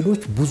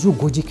ሴሎች ብዙ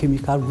ጎጂ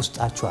ኬሚካል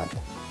ውስጣቸው አለ።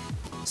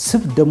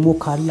 ስብ ደግሞ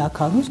ካለ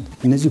አካል ውስጥ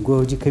እነዚህ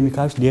ጎጂ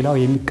ኬሚካሎች ሌላው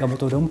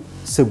የሚቀመጠው ደግሞ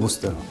ስብ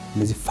ውስጥ ነው፣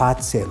 እነዚህ ፋት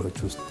ሴሎች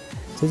ውስጥ።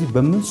 ስለዚህ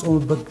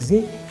በምንጾምበት ጊዜ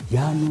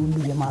ያን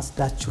ሁሉ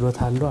የማጽዳት ችሎታ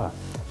አለው።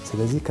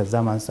 ስለዚህ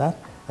ከዛም አንፃር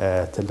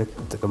ትልቅ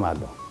ጥቅም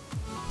አለው።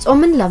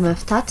 ጾምን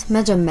ለመፍታት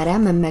መጀመሪያ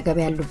መመገብ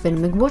ያሉብን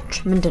ምግቦች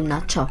ምንድን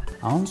ናቸው?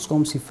 አሁን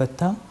ጾም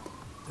ሲፈታ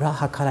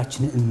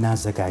አካላችንን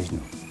እናዘጋጅ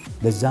ነው።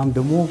 ለዛም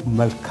ደግሞ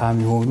መልካም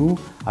የሆኑ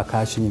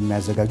አካላችን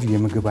የሚያዘጋጁ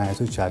የምግብ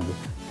አይነቶች አሉ።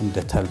 እንደ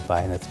ተልባ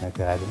አይነት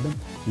ነገር አይደለም፣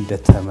 እንደ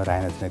ተምር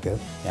አይነት ነገር።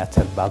 ያ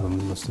ተልባ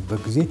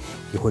በምንወስድበት ጊዜ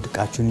የሆድ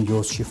ዕቃችንን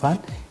የውስጥ ሽፋን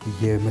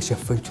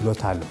የመሸፈን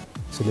ችሎታ አለው።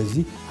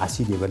 ስለዚህ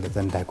አሲድ የበለጠ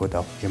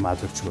እንዳይጎዳው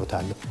የማድረግ ችሎታ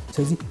አለው።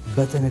 ስለዚህ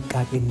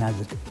በጥንቃቄ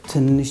እናድርግ፣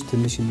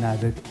 ትንሽ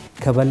እናድርግ።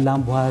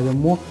 ከበላም በኋላ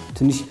ደግሞ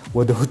ትንሽ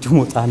ወደ ውጭ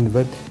ወጣ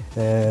እንበል፣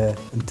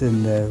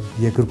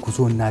 የእግር ጉዞ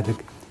እናድርግ።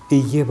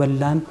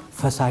 እየበላን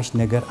ፈሳሽ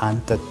ነገር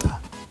አንጠጣ።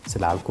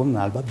 ስለ አልኮል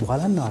ምናልባት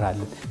በኋላ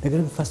እናወራለን። ነገር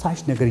ግን ፈሳሽ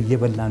ነገር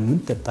እየበላን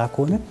የምንጠጣ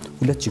ከሆነ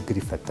ሁለት ችግር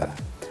ይፈጠራል።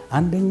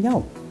 አንደኛው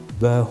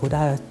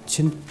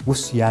በሆዳችን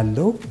ውስጥ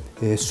ያለው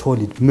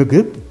ሶሊድ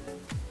ምግብ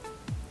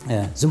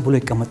ዝም ብሎ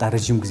ይቀመጣል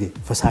ረጅም ጊዜ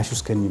ፈሳሽ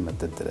ውስጥ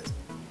ከሚመጠጥ ድረስ።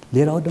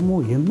 ሌላው ደግሞ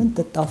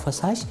የምንጠጣው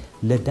ፈሳሽ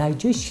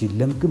ለዳይጀሽን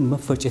ለምግብ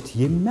መፈጨት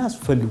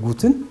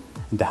የሚያስፈልጉትን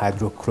እንደ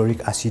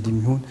ሃይድሮክሎሪክ አሲድ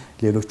የሚሆን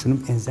ሌሎቹንም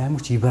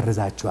ኤንዛይሞች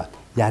ይበርዛቸዋል፣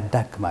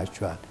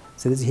 ያዳክማቸዋል።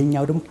 ስለዚህ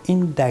ይሄኛው ደግሞ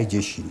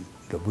ኢንዳይጀሽን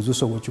ብዙ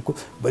ሰዎች እኮ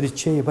በልቼ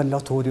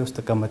የበላው ተወዴ ውስጥ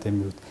ተቀመጠ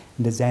የሚሉት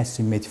እንደዚህ አይነት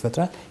ስሜት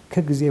ይፈጥራል።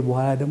 ከጊዜ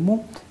በኋላ ደግሞ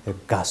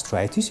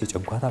ጋስትራይቲስ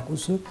የጨጓራ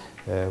ቁስል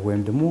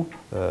ወይም ደግሞ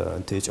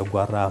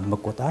የጨጓራ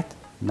መቆጣት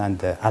እና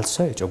እንደ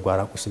አልሰር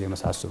የጨጓራ ቁስል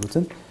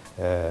የመሳሰሉትን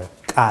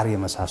ቃር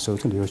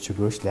የመሳሰሉትን ሌሎች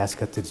ችግሮች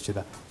ሊያስከትል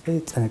ይችላል።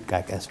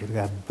 ጥንቃቄ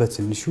ያስፈልጋል።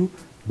 በትንሹ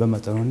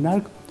በመጠኑ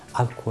እናድርግ።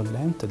 አልኮል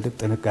ላይም ትልቅ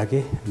ጥንቃቄ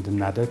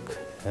እንድናደርግ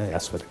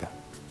ያስፈልጋል።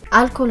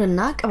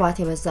 አልኮልና ቅባት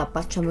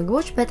የበዛባቸው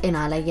ምግቦች በጤና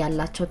ላይ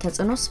ያላቸው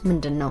ተጽዕኖስ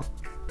ምንድን ነው?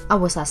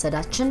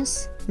 አወሳሰዳችንስ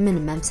ምን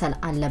መምሰል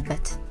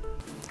አለበት?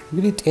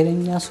 እንግዲህ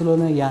ጤነኛ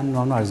ስለሆነ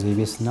የአኗኗር ዘይቤ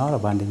ስናወራ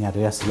በአንደኛ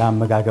ደረጃ ስለ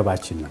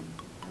አመጋገባችን ነው።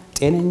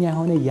 ጤነኛ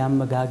የሆነ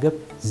የአመጋገብ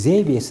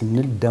ዘይቤ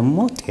ስንል ደግሞ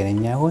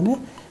ጤነኛ የሆነ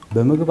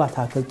በምግብ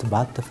አታክልት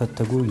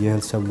ባልተፈተጉ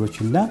የእህል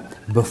ሰብሎችና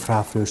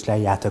በፍራፍሬዎች ላይ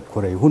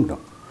ያተኮረ ይሁን ነው።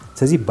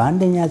 ስለዚህ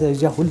በአንደኛ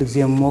ደረጃ ሁልጊዜ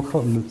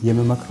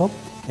የምመክረው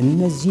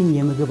እነዚህን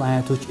የምግብ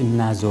አይነቶች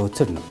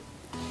እናዘወትር ነው።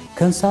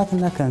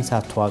 ከእንስሳትና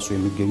ከእንስሳት ተዋጽኦ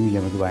የሚገኙ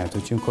የምግብ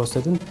አይነቶችን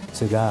ከወሰድን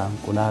ስጋ፣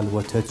 እንቁላል፣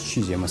 ወተት፣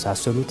 ቺዝ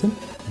የመሳሰሉትን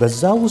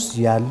በዛ ውስጥ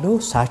ያለው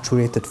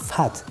ሳቹሬትድ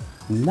ፋት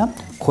እና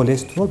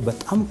ኮሌስትሮል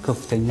በጣም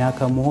ከፍተኛ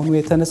ከመሆኑ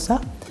የተነሳ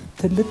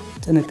ትልቅ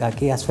ጥንቃቄ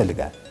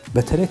ያስፈልጋል።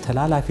 በተለይ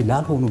ተላላፊ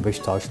ላልሆኑ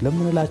በሽታዎች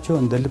ለምንላቸው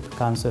እንደ ልብ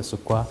ካንሰር፣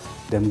 ስኳር፣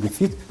 ደም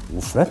ግፊት፣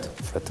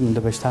 ውፍረትም እንደ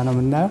በሽታ ነው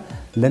የምናየው።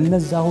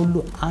 ለነዛ ሁሉ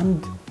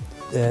አንድ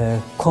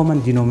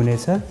ኮመን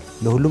ዲኖሚኔተር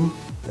ለሁሉም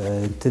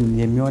እንትን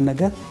የሚሆን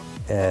ነገር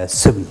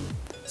ስብ ነው።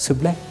 ስብ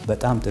ላይ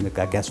በጣም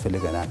ጥንቃቄ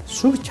ያስፈልገናል። እሱ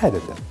ብቻ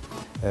አይደለም።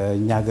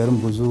 እኛ ሀገርም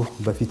ብዙ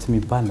በፊት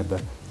የሚባል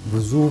ነበር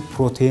ብዙ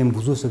ፕሮቲን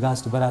ብዙ ስጋ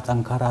ስትበላ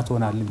ጠንካራ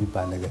ትሆናለህ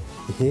የሚባል ነገር።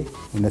 ይሄ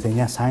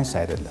እውነተኛ ሳይንስ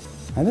አይደለም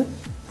አይደል?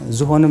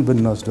 ዝሆንም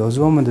ብንወስደው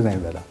ዝሆን ምንድን ነው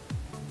የሚበላው?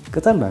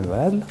 ቅጠል ነው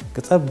የሚበላው።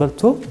 ቅጠል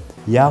በልቶ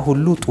ያ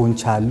ሁሉ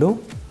ጡንቻ አለው።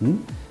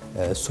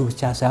 እሱ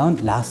ብቻ ሳይሆን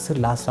ለ10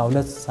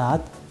 ለ12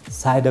 ሰዓት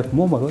ሳይደክሞ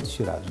መሮጥ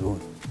ይችላል ዝሆን።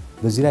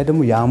 በዚህ ላይ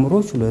ደግሞ የአእምሮ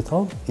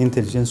ችሎታው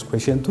ኢንቴሊጀንስ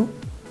ኮኤፊሺየንቱ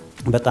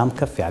በጣም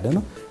ከፍ ያለ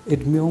ነው።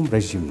 እድሜውም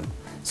ረጅም ነው።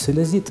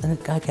 ስለዚህ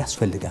ጥንቃቄ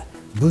ያስፈልጋል።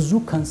 ብዙ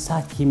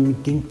ከእንስሳት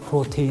የሚገኝ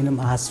ፕሮቲንም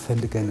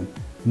አያስፈልገንም።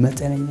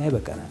 መጠነኛ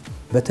ይበቃናል።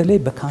 በተለይ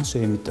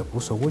በካንሰር የሚጠቁ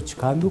ሰዎች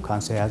ካሉ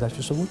ካንሰር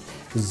የያዛቸው ሰዎች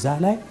እዛ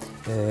ላይ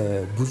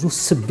ብዙ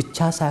ስብ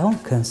ብቻ ሳይሆን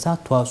ከእንስሳት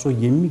ተዋጽኦ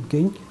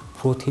የሚገኝ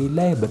ፕሮቲን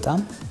ላይ በጣም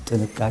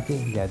ጥንቃቄ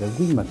እንዲያደርጉ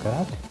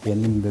ይመከራል።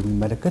 ይህንን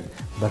በሚመለከት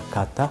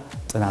በርካታ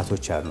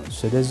ጥናቶች አሉ።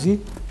 ስለዚህ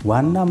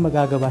ዋና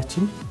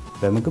አመጋገባችን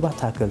በምግብ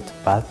አታክልት፣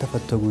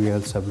 ባልተፈተጉ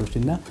የእህል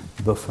ሰብሎችና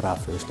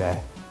በፍራፍሬዎች ላይ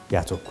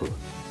ያተኩሩ።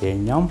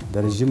 ይሄኛውም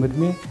ለረጅም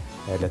እድሜ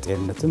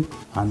ለጤንነትም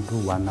አንዱ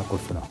ዋና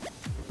ቁልፍ ነው።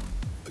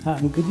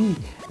 እንግዲህ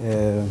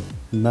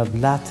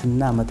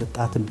መብላትና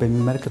መጠጣትን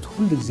በሚመለከት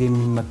ሁሉ ጊዜ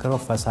የሚመከረው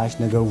ፈሳሽ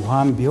ነገር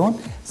ውሃም ቢሆን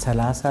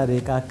 30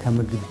 ደቂቃ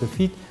ከምግብ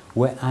በፊት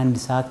ወይ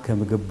 1 ሰዓት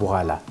ከምግብ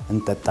በኋላ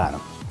እንጠጣ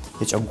ነው።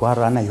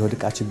 የጨጓራና የሆድ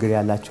ዕቃ ችግር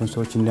ያላቸውን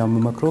ሰዎች እንዲያውም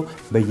የሚመክረው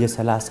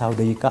በየ30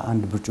 ደቂቃ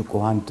 1 ብርጭቆ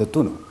ውሃ እንጠጡ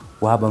ነው።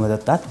 ውሃ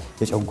በመጠጣት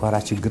የጨጓራ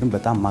ችግርን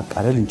በጣም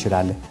ማቃለል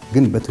እንችላለን፣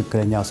 ግን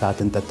በትክክለኛው ሰዓት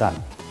እንጠጣ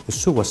ነው።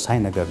 እሱ ወሳኝ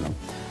ነገር ነው።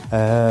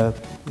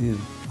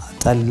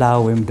 ጠላ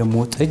ወይም ደግሞ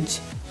ጠጅ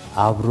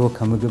አብሮ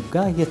ከምግብ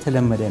ጋር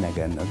የተለመደ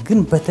ነገር ነው፣ ግን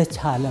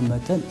በተቻለ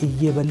መጠን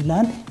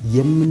እየበላን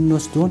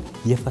የምንወስደውን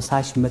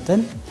የፈሳሽ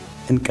መጠን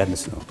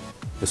እንቀንስ ነው።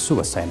 እሱ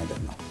ወሳኝ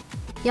ነገር ነው።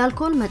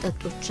 የአልኮል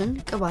መጠጦችን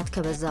ቅባት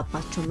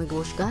ከበዛባቸው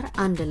ምግቦች ጋር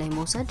አንድ ላይ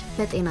መውሰድ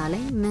በጤና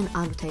ላይ ምን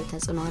አሉታዊ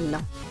ተጽዕኖ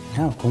አለው?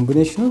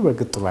 ኮምቢኔሽኑ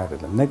በእርግጥ ጥሩ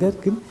አይደለም። ነገር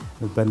ግን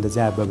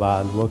በእንደዚያ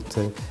በበዓል ወቅት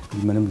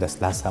ምንም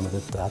ለስላሳ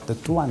መጠጥ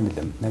አጠጡ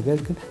አንልም። ነገር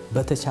ግን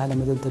በተቻለ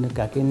መጠን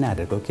ጥንቃቄ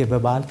እናደርገው። ኦኬ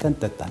በበዓል ቀን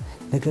ጠጣን፣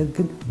 ነገር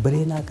ግን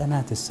በሌላ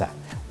ቀናት ይሳል።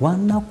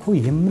 ዋና እኮ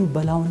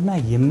የምንበላውና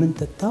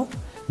የምንጠጣው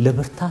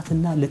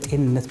ለብርታትና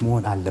ለጤንነት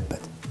መሆን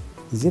አለበት።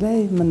 እዚህ ላይ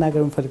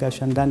መናገር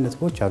የምፈልጋቸው አንዳንድ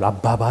ነጥቦች አሉ፣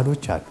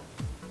 አባባሎች አሉ።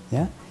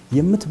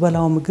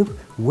 የምትበላው ምግብ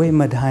ወይ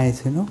መድኃኒት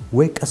ነው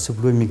ወይ ቀስ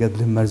ብሎ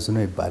የሚገድልህ መርዝ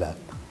ነው ይባላል።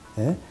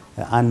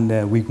 አንድ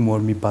ዊግሞር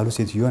የሚባሉ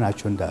ሴትዮ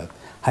ናቸው እንደ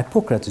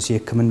ሃይፖክራተስ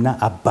የሕክምና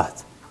አባት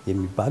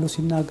የሚባሉ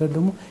ሲናገር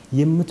ደግሞ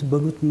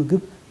የምትበሉት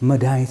ምግብ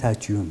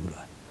መድኃኒታችሁ ይሁን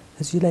ብሏል።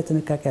 እዚህ ላይ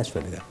ጥንቃቄ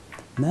ያስፈልጋል።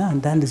 እና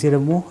አንዳንድ ጊዜ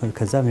ደግሞ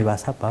ከዛም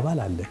የባሰ አባባል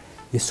አለ፣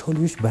 የሰው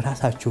ልጆች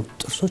በራሳቸው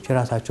ጥርሶች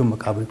የራሳቸው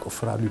መቃብር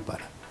ይቆፍራሉ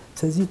ይባላል።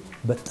 ስለዚህ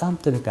በጣም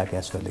ጥንቃቄ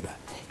ያስፈልጋል።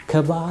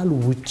 ከበዓል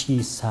ውጪ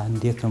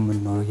እንዴት ነው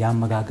የምንኖረው?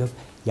 የአመጋገብ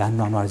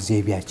የአኗኗር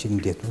ዘይቤያችን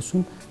እንዴት ነው?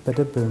 እሱን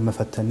በደንብ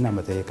መፈተንና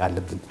መጠየቅ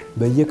አለብን።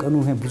 በየቀኑ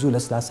ብዙ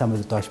ለስላሳ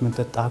መጠጦች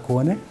ምንጠጣ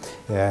ከሆነ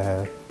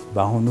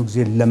በአሁኑ ጊዜ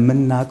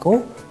ለምናውቀው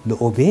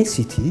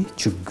ለኦቤሲቲ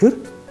ችግር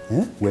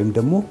ወይም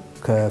ደግሞ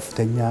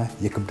ከፍተኛ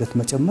የክብደት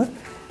መጨመር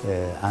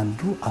አንዱ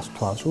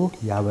አስተዋጽኦ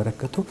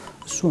ያበረከተው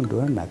እሱ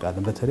እንደሆነ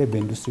እናውቃለን። በተለይ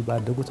በኢንዱስትሪ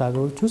ባደጉት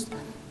ሀገሮች ውስጥ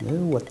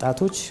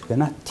ወጣቶች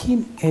ገና ቲን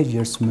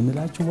ኤጀርስ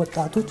የምንላቸው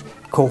ወጣቶች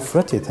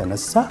ከውፍረት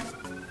የተነሳ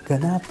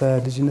ገና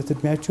በልጅነት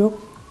እድሜያቸው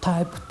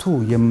ታይፕ 2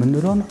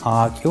 የምንለውን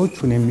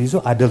አዋቂዎቹን የሚይዙ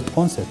አደልት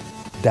ኦንሰት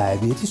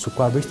ዳያቤቲስ፣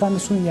 ስኳር በሽታ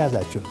እነሱን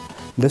እያያዛቸው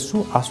ለሱ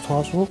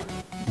አስተዋጽኦ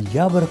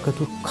እያበረከቱ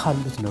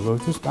ካሉት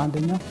ነገሮች ውስጥ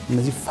አንደኛው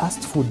እነዚህ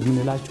ፋስት ፉድ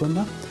የምንላቸውና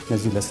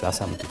እነዚህ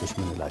ለስላሳ መጠጦች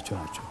የምንላቸው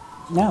ናቸው።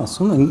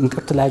 እሱም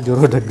እንቅርት ላይ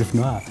ጆሮ ደግፍ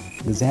ነው።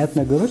 እዚህ አይነት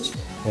ነገሮች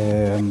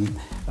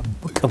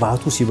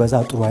ቅባቱ ሲበዛ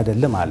ጥሩ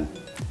አይደለም አለ።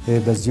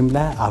 በዚህም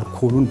ላይ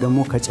አልኮሉን ደግሞ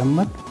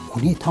ከጨመር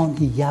ሁኔታውን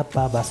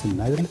እያባባስና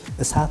አይደል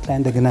እሳት ላይ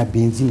እንደገና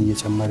ቤንዚን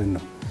እየጨመርን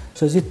ነው።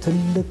 ስለዚህ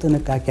ትልቅ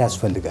ጥንቃቄ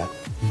ያስፈልጋል።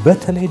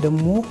 በተለይ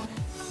ደግሞ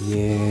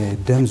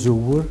የደም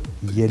ዝውውር፣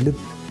 የልብ፣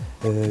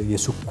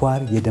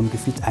 የስኳር፣ የደም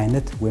ግፊት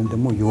አይነት ወይም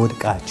ደግሞ የሆድ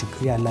ዕቃ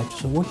ችግር ያላቸው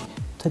ሰዎች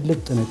ትልቅ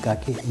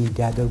ጥንቃቄ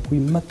እንዲያደርጉ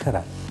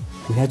ይመከራል።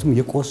 ምክንያቱም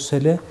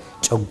የቆሰለ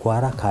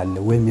ጨጓራ ካለ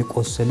ወይም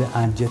የቆሰለ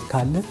አንጀት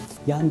ካለ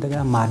ያ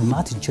እንደገና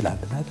ማድማት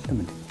እንችላለን አይደለም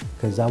እንዴ?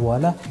 ከዛ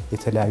በኋላ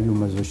የተለያዩ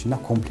መርዞችና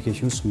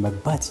ኮምፕሊኬሽንስ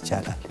መግባት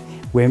ይቻላል።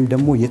 ወይም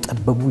ደግሞ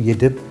የጠበቡ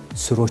የደም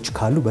ስሮች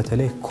ካሉ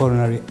በተለይ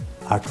ኮሮነሪ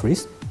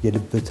አርተሪስ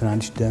የልብ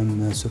ትናንሽ ደም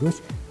ስሮች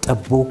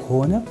ጠቦ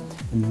ከሆነ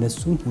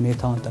እነሱን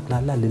ሁኔታውን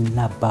ጠቅላላ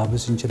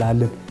ልናባብስ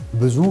እንችላለን፣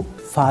 ብዙ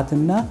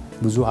ፋትና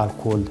ብዙ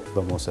አልኮል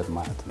በመውሰድ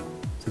ማለት ነው።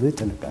 ስለዚህ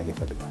ጥንቃቄ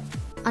ይፈልጋል።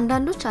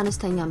 አንዳንዶች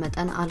አነስተኛ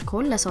መጠን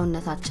አልኮል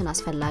ለሰውነታችን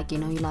አስፈላጊ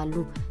ነው ይላሉ።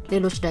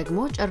 ሌሎች ደግሞ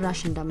ጭራሽ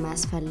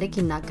እንደማያስፈልግ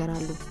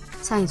ይናገራሉ።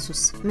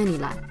 ሳይንሱስ ምን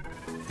ይላል?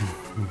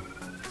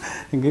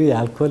 እንግዲህ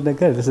አልኮል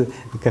ነገር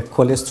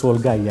ከኮሌስትሮል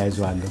ጋር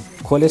ያያይዘዋል።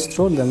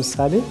 ኮሌስትሮል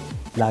ለምሳሌ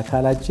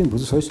ለአካላችን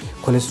ብዙ ሰዎች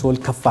ኮሌስትሮል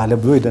ከፍ አለ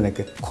ብሎ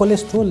ይደነገር።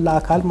 ኮሌስትሮል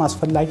ለአካል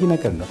አስፈላጊ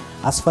ነገር ነው።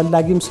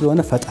 አስፈላጊም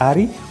ስለሆነ ፈጣሪ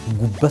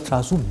ጉበት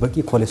ራሱ በቂ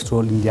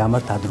ኮሌስትሮል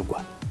እንዲያመርት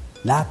አድርጓል።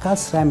 ለአካል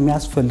ስራ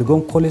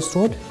የሚያስፈልገውን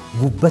ኮሌስትሮል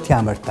ጉበት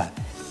ያመርታል።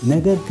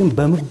 ነገር ግን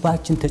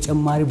በምግባችን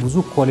ተጨማሪ ብዙ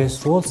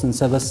ኮሌስትሮል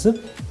ስንሰበስብ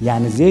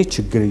ያን ጊዜ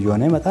ችግር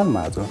እየሆነ ይመጣል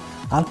ማለት ነው።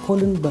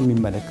 አልኮልን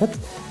በሚመለከት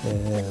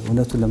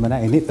እውነቱን ለመና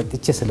እኔ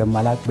ጠጥቼ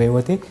ስለማላቅ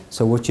በህይወቴ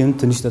ሰዎችን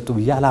ትንሽ ጠጡ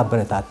ብዬ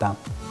አላበረታታም።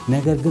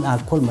 ነገር ግን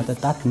አልኮል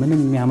መጠጣት ምንም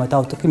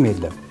የሚያመጣው ጥቅም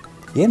የለም።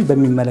 ይህን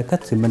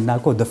በሚመለከት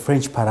የምናውቀው the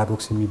French paradox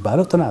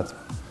የሚባለው ጥናት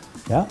ነው።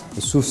 ያ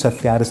እሱ ሰፊ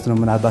አርስት ነው።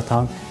 ምናልባት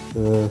አሁን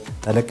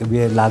ጠለቅ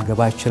ብዬ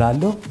ላልገባ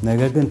እችላለሁ።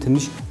 ነገር ግን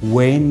ትንሽ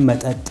ወይን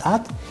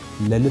መጠጣት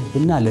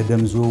ለልብና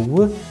ለደም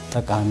ዝውውር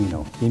ጠቃሚ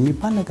ነው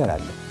የሚባል ነገር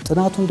አለ።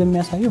 ጥናቱ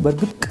እንደሚያሳየው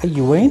በእርግጥ ቀይ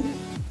ወይን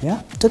ያ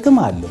ጥቅም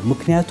አለው።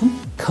 ምክንያቱም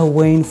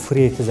ከወይን ፍሬ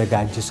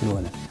የተዘጋጀ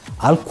ስለሆነ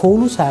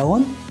አልኮሉ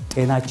ሳይሆን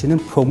ጤናችንን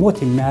ፕሮሞት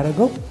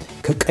የሚያደርገው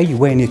ከቀይ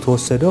ወይን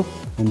የተወሰደው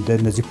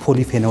እንደነዚህ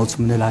ፖሊፌኖልስ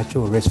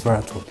ምንላቸው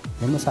ሬስቨራትሮል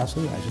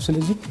የመሳሰሉ ናቸው።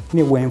 ስለዚህ እኔ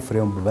ወይን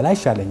ፍሬውን ብበላ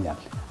ይሻለኛል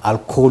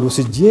አልኮሉ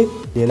ስጄ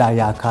ሌላ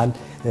የአካል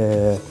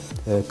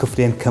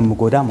ክፍሌን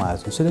ከምጎዳ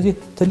ማለት ነው። ስለዚህ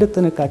ትልቅ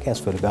ጥንቃቄ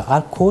ያስፈልጋል።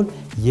 አልኮል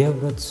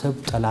የህብረተሰብ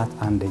ጠላት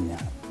አንደኛ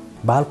ነው።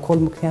 በአልኮል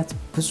ምክንያት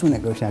ብዙ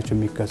ነገሮች ናቸው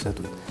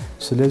የሚከሰቱት።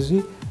 ስለዚህ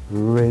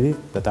ሬዲ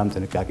በጣም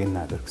ጥንቃቄ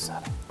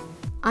እናደርግሳለን።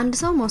 አንድ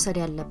ሰው መውሰድ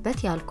ያለበት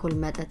የአልኮል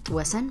መጠጥ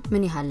ወሰን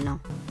ምን ያህል ነው?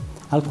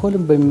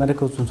 አልኮልን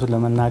በሚመለከቱት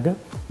ለመናገር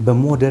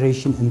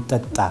በሞዴሬሽን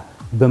እንጠጣ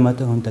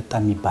በመጠኑ እንጠጣ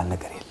የሚባል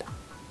ነገር የለም።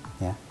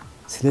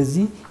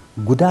 ስለዚህ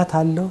ጉዳት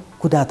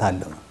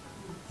አለው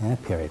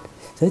ፔሪድ።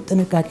 ስለዚህ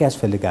ጥንቃቄ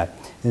ያስፈልጋል።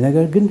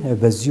 ነገር ግን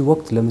በዚህ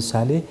ወቅት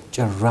ለምሳሌ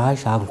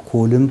ጭራሽ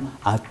አልኮልም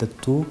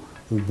አጥጡ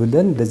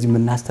ብለን እንደዚህ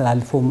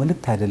የምናስተላልፈው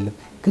መልእክት አይደለም።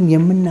 ግን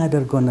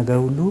የምናደርገው ነገር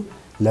ሁሉ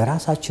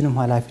ለራሳችንም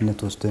ኃላፊነት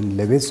ወስደን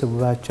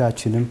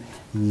ለቤተሰቦቻችንም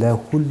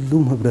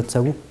ለሁሉም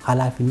ህብረተሰቡ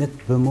ኃላፊነት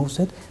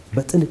በመውሰድ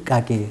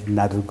በጥንቃቄ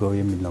እናድርገው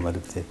የሚል ነው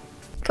መልእክቴ።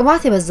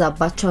 ቅባት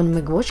የበዛባቸውን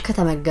ምግቦች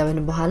ከተመገብን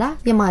በኋላ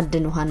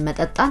የማዕድን ውሃን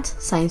መጠጣት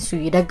ሳይንሱ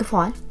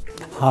ይደግፈዋል?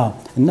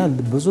 እና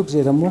ብዙ ጊዜ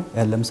ደግሞ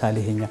ለምሳሌ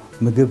ይሄኛ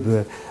ምግብ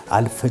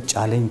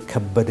አልፈጫለኝ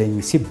ከበደኝ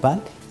ሲባል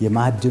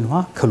የማዕድን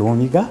ውሃ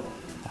ከሎሚ ጋር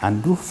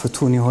አንዱ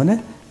ፍቱን የሆነ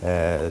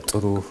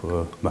ጥሩ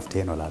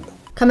መፍትሄ ነው ላለው።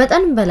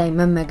 ከመጠን በላይ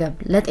መመገብ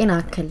ለጤና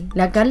እክል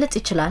ሊያጋልጥ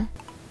ይችላል?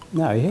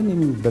 ይሄን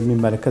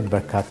በሚመለከት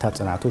በርካታ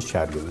ጥናቶች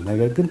አሉ።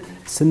 ነገር ግን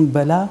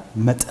ስንበላ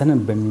መጠንን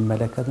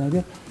በሚመለከት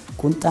ነገር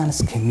ቁንጣን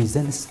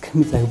እስከሚዘን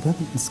እስከሚጠግበን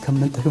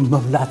እስከምንጠግብ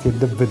መብላት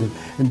የለብንም።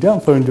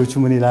 እንዲያውም ፈረንጆቹ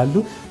ምን ይላሉ?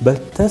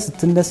 በልተህ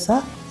ስትነሳ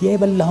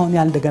የበላኸውን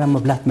ያህል እንደገና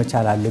መብላት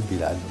መቻል አለብህ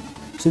ይላሉ።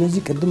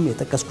 ስለዚህ ቅድም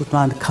የጠቀስኩት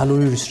አንድ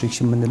ካሎሪ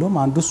ሪስትሪክሽን የምንለውም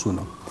አንዱ እሱ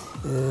ነው።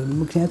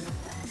 ምክንያቱም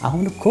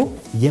አሁን እኮ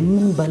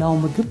የምንበላው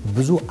ምግብ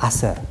ብዙ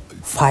አሰር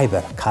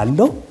ፋይበር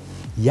ካለው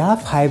ያ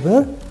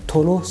ፋይበር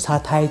ቶሎ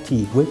ሳታይቲ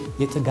ወይ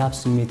የጥጋብ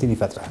ስሜትን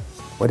ይፈጥራል።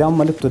 ወዲያው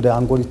መልእክት ወደ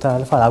አንጎል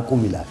ይተላለፋል፣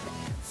 አቁም ይላል።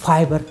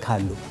 ፋይበር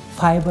ካለው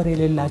ፋይበር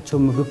የሌላቸው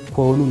ምግብ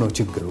ከሆኑ ነው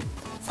ችግሩ።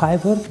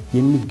 ፋይበር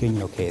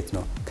የሚገኘው ከየት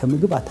ነው?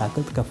 ከምግብ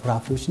አታክልት፣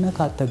 ከፍራፍሬዎችና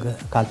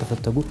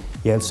ካልተፈተጉ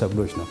የእህል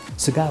ሰብሎች ነው።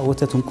 ስጋ፣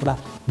 ወተት፣ እንቁላል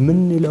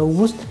ምንለው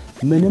ውስጥ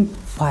ምንም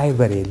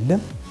ፋይበር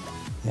የለም።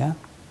 ያ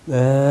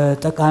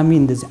ጠቃሚ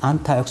እንደዚህ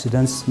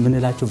አንቲኦክሲዳንትስ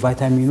ምንላቸው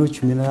ቫይታሚኖች፣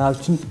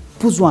 ሚነራሎችን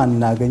ብዙ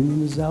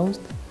አናገኝም እዛ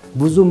ውስጥ።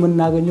 ብዙ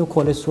የምናገኘው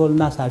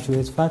ኮሌስትሮልና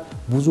ሳቹሬትድ ፋት፣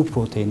 ብዙ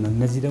ፕሮቲን ነው።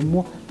 እነዚህ ደግሞ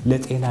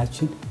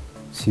ለጤናችን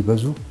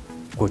ሲበዙ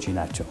ጎጂ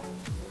ናቸው።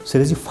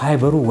 ስለዚህ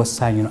ፋይበሩ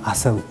ወሳኝ ነው፣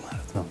 አሰሩ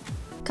ማለት ነው።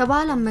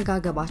 ከባህል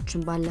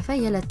አመጋገባችን ባለፈ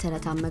የዕለት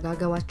ተዕለት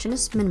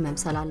አመጋገባችንስ ምን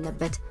መምሰል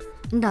አለበት?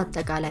 እንደ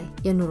አጠቃላይ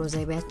የኑሮ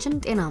ዘይቤያችን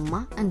ጤናማ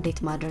እንዴት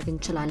ማድረግ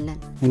እንችላለን?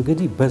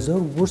 እንግዲህ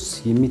በዘር ውርስ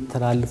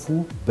የሚተላለፉ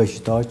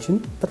በሽታዎችን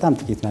በጣም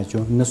ጥቂት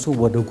ናቸው። እነሱ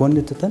ወደ ጎን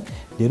ትተን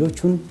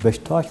ሌሎቹን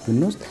በሽታዎች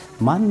ብንወስድ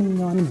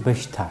ማንኛውንም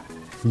በሽታ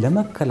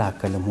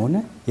ለመከላከልም ሆነ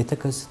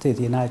የተከሰተ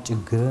የጤና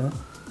ችግር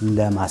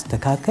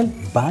ለማስተካከል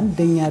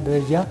በአንደኛ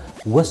ደረጃ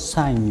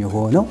ወሳኝ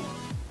የሆነው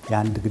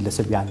የአንድ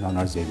ግለሰብ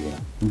የአኗኗር ዘይቤ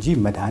ነው እንጂ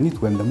መድኃኒት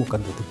ወይም ደግሞ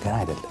ቀዶ ጥገና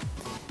አይደለም።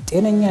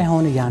 ጤነኛ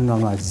የሆነ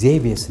የአኗኗር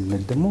ዘይቤ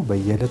ስንል ደግሞ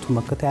በየዕለቱ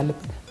መከተል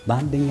ያለበት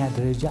በአንደኛ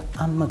ደረጃ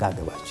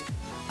አመጋገባችን።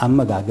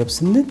 አመጋገብ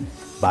ስንል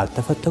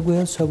ባልተፈተጉ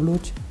የእህል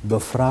ሰብሎች፣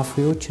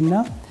 በፍራፍሬዎችና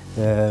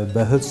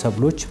በእህል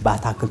ሰብሎች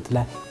በአታክልት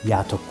ላይ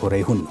ያተኮረ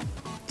ይሁን ነው።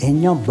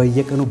 ይሄኛው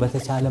በየቀኑ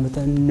በተቻለ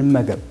መጠን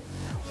እንመገብ።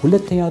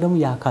 ሁለተኛው ደግሞ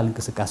የአካል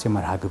እንቅስቃሴ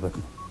መርሃ ግብር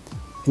ነው።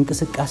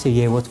 እንቅስቃሴ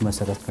የህይወት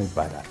መሰረት ነው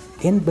ይባላል።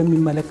 ይህን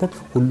በሚመለከት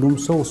ሁሉም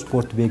ሰው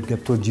ስፖርት ቤት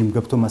ገብቶ ጂም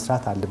ገብቶ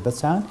መስራት አለበት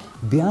ሳይሆን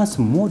ቢያንስ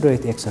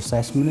ሞዴሬት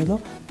ኤክሰርሳይዝ ምንለው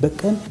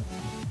በቀን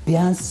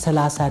ቢያንስ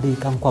 30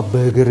 ደቂቃ እንኳን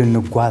በእግር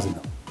እንጓዝ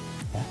ነው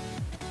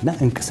እና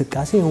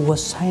እንቅስቃሴ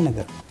ወሳኝ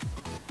ነገር ነው።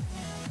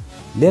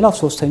 ሌላው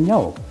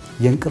ሶስተኛው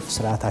የእንቅልፍ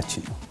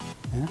ስርዓታችን ነው።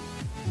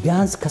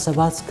 ቢያንስ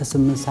ከ7 እስከ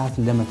 8 ሰዓት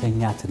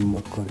ለመተኛት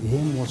እንሞክር።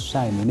 ይሄም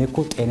ወሳኝ ነው። እኔ እኮ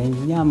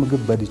ጤነኛ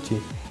ምግብ በልቼ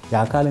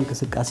የአካል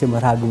እንቅስቃሴ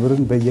መርሃ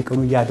ግብርን በየቀኑ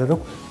እያደረኩ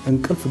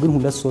እንቅልፍ ግን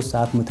 2-3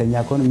 ሰዓት መተኛ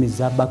ከሆነ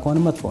የሚዛባ ከሆነ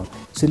መጥፎ ነው።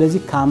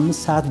 ስለዚህ ከ5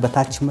 ሰዓት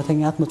በታች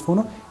መተኛት መጥፎ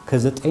ነው።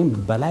 ከ9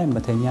 በላይ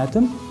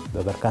መተኛትም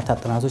በበርካታ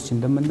ጥናቶች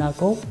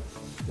እንደምናውቀው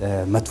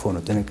መጥፎ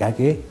ነው። ጥንቃቄ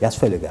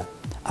ያስፈልጋል።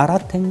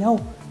 አራተኛው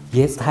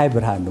የፀሐይ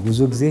ብርሃን ነው። ብዙ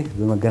ጊዜ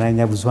በመገናኛ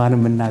ብዙሃን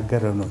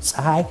የምናገረው ነው።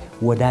 ፀሐይ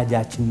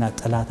ወዳጃችንና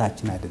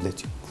ጠላታችን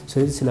አይደለችም።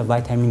 ስለዚህ ስለ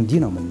ቫይታሚን ዲ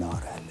ነው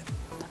የምናወራው ያለ።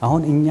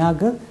 አሁን እኛ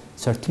ሀገር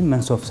 13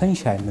 months of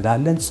sunshine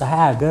እንላለን።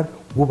 ፀሐይ ሀገር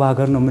ውብ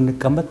ሀገር ነው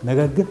የምንቀመጥ።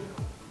 ነገር ግን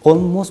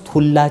ኦልሞስት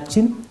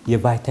ሁላችን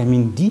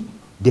የቫይታሚን ዲ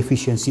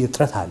ዴፊሺየንሲ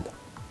እጥረት አለ።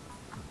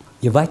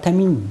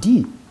 የቫይታሚን ዲ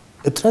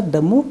እጥረት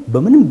ደግሞ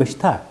በምንም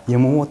በሽታ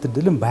የመሞት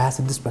እድልን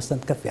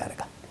በ26% ከፍ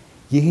ያደርጋል።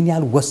 ይህን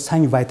ያህል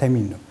ወሳኝ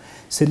ቫይታሚን ነው።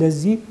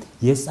 ስለዚህ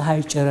የፀሐይ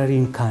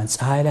ጨረሪን ካን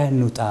ፀሐይ ላይ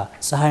እንውጣ፣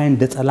 ፀሐይ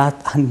እንደ ጠላት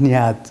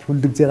አንያት፣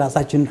 ሁሉ ጊዜ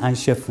ራሳችንን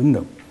አንሸፍን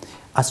ነው።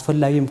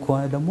 አስፈላጊም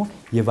ከሆነ ደግሞ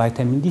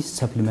የቫይታሚን ዲ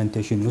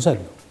ሰፕሊሜንቴሽን እንውሰድ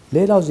ነው።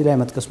 ሌላው እዚህ ላይ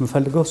መጥቀስ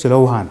የምፈልገው ስለ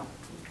ውሃ ነው።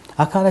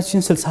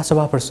 አካላችን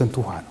 67%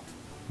 ውሃ ነው።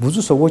 ብዙ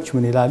ሰዎች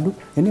ምን ይላሉ?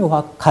 እኔ ውሃ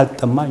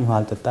ካልጠማኝ ውሃ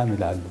አልጠጣም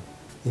ይላሉ።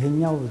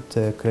 ይሄኛው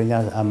ትክክለኛ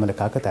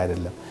አመለካከት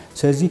አይደለም።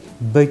 ስለዚህ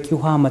በቂ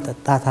ውሃ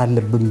መጠጣት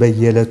አለብን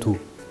በየዕለቱ።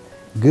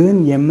 ግን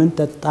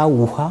የምንጠጣው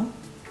ውሃ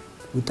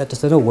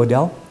ጠጥተነው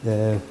ወዲያው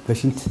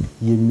በሽንት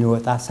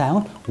የሚወጣ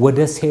ሳይሆን ወደ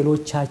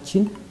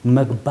ሴሎቻችን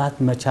መግባት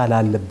መቻል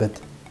አለበት።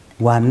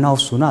 ዋናው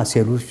እሱና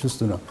ሴሎች ውስጥ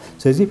ነው።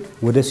 ስለዚህ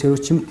ወደ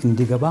ሴሎችም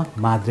እንዲገባ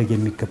ማድረግ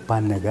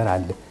የሚገባን ነገር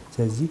አለ።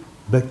 ስለዚህ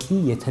በቂ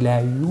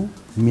የተለያዩ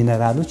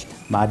ሚነራሎች፣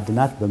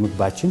 ማዕድናት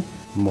በምግባችን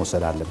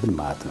መውሰድ አለብን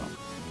ማለት ነው።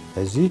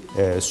 ስለዚህ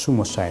እሱ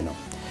ወሳኝ ነው።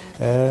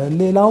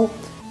 ሌላው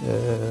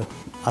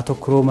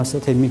አተኩሮ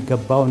መስጠት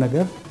የሚገባው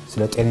ነገር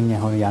ስለ ጤነኛ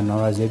የሆነ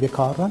የአኗኗር ዘይቤ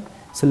ካወራን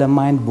ስለ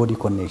ማይንድ ቦዲ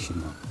ኮኔክሽን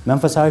ነው።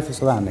 መንፈሳዊ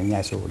ፍጡራን ነን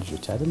የሰው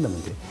ልጆች አይደለም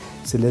እንዴ?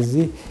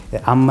 ስለዚህ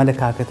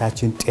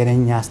አመለካከታችን፣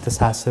 ጤነኛ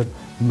አስተሳሰብ፣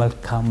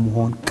 መልካም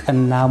መሆን፣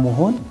 ቀና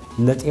መሆን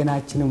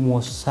ለጤናችንም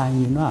ወሳኝ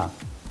ነው።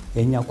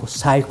 የኛው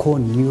ሳይኮ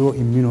ኒውሮ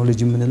ኢሚዩኖሎጂ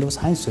የምንለው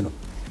ሳይንስ ነው።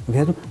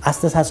 ምክንያቱም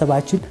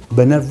አስተሳሰባችን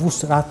በነርቭ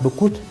ስርዓት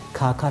በኩል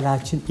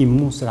ከአካላችን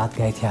ኢሙን ስርዓት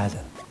ጋር የተያያዘ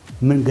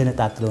ምን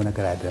ገነጣጥለው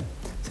ነገር አይደለም።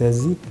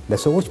 ስለዚህ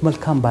ለሰዎች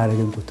መልካም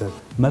ባደረግን ቁጥር፣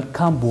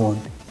 መልካም በሆን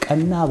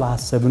ቀና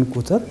ባሰብን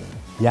ቁጥር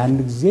ያን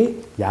ጊዜ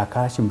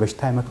የአካላችን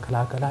በሽታ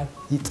መከላከል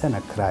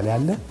ይጠነክራል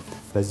ያለ።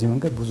 በዚህ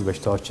መንገድ ብዙ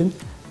በሽታዎችን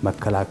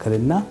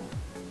መከላከልና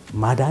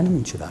ማዳንም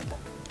እንችላለን።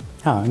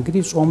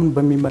 እንግዲህ ጾምን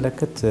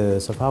በሚመለከት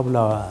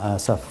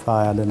ሰፋ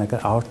ያለ ነገር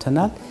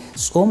አውርተናል።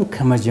 ጾም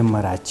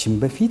ከመጀመራችን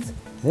በፊት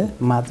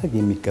ማድረግ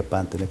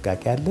የሚገባን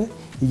ጥንቃቄ አለ።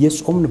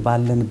 እየጾምን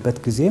ባለንበት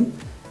ጊዜም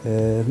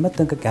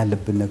መጠንቀቅ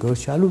ያለብን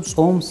ነገሮች አሉ።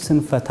 ጾም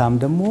ስንፈታም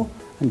ደግሞ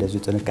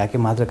እንደዚህ ጥንቃቄ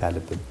ማድረግ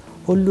አለብን።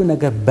 ሁሉ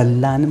ነገር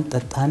በላንም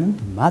ጠጣንም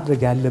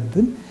ማድረግ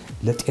ያለብን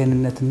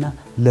ለጤንነትና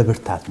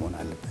ለብርታት መሆን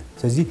አለብን።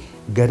 ስለዚህ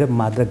ገደብ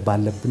ማድረግ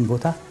ባለብን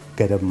ቦታ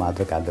ገደብ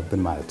ማድረግ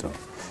አለብን ማለት ነው።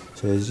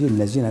 ስለዚህ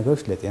እነዚህ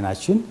ነገሮች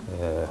ለጤናችን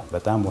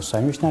በጣም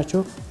ወሳኞች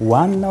ናቸው።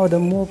 ዋናው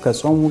ደግሞ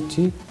ከጾም ውጪ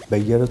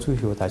በየዕለቱ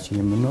ህይወታችን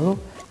የምንኖረው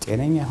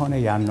ጤነኛ የሆነ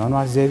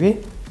የአኗኗር ዘይቤ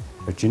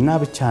እርጅና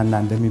ብቻ እና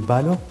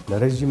እንደሚባለው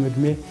ለረጅም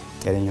እድሜ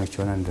ጤነኞች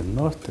ሆነን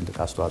እንድንኖር ትልቅ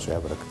አስተዋጽኦ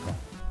ያበረክታል።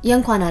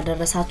 የእንኳን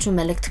አደረሳችሁ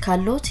መልእክት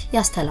ካሎት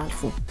ያስተላልፉ።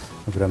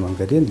 እግረ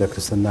መንገዴን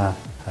ለክርስትና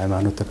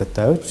ሃይማኖት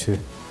ተከታዮች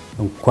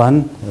እንኳን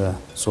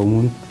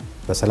ጾሙን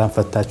በሰላም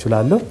ፈታችሁ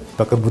ላለሁ።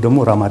 በቅርቡ ደግሞ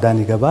ረመዳን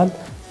ይገባል።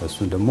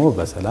 እሱን ደግሞ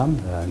በሰላም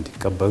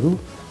እንዲቀበሉ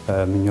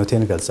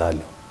ምኞቴን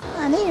ገልጻለሁ።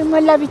 እኔ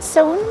መላ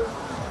ቤተሰቡን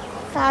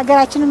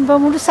ሀገራችንን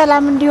በሙሉ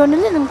ሰላም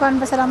እንዲሆንልን እንኳን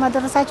በሰላም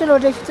አደረሳችሁ።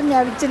 ለወደፊቱም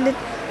ያብጅልን፣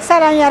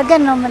 ሰላም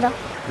ያርገን ነው የምለው።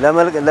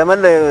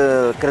 ለመላ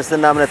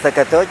ክርስትና እምነት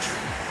ተከታዮች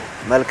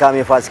መልካም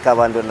የፋሲካ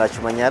በዓል እንዲሆንላችሁ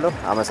እመኛለሁ።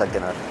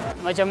 አመሰግናለሁ።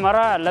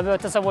 መጀመሪያ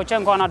ለቤተሰቦቼ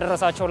እንኳን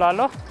አደረሳችሁ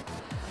ላለሁ።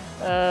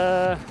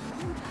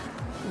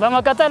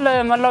 በመቀጠል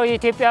መላው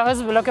የኢትዮጵያ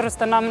ሕዝብ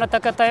ለክርስትና እምነት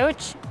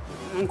ተከታዮች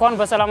እንኳን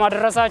በሰላም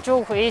አደረሳችሁ።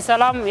 ይህ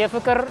ሰላም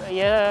የፍቅር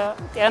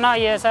የጤና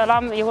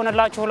የሰላም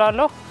ይሁንላችሁ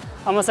ላለሁ።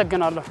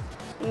 አመሰግናለሁ።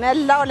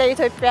 መላው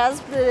ለኢትዮጵያ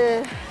ሕዝብ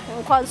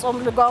እንኳን ጾም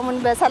ልጓሙን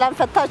በሰላም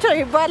ፈታችሁ ነው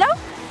የሚባለው።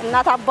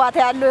 እናት አባት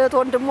ያሉት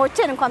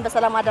ወንድሞቼን እንኳን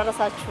በሰላም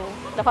አደረሳችሁ።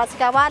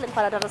 ለፋሲካ በዓል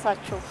እንኳን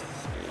አደረሳችሁ።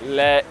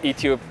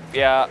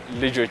 ለኢትዮጵያ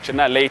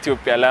ልጆችና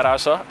ለኢትዮጵያ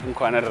ለራሷ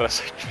እንኳን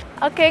አደረሳችሁ።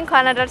 ኦኬ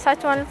እንኳን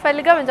አደረሳችሁ ማለት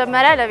ፈልገው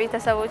መጀመሪያ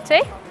ለቤተሰቦቼ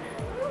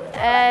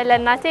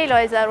ለእናቴ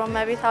ለወይዘሮ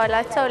መቤት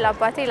አወላቸው፣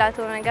 ለአባቴ ለአቶ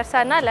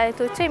ነገርሳና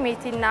ለእህቶቼ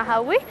ሜቲና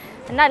ሀዊ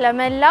እና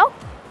ለመላው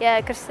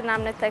የክርስትና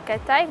እምነት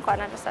ተከታይ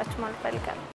እንኳን አደረሳችሁ ማለት ፈልጋለሁ።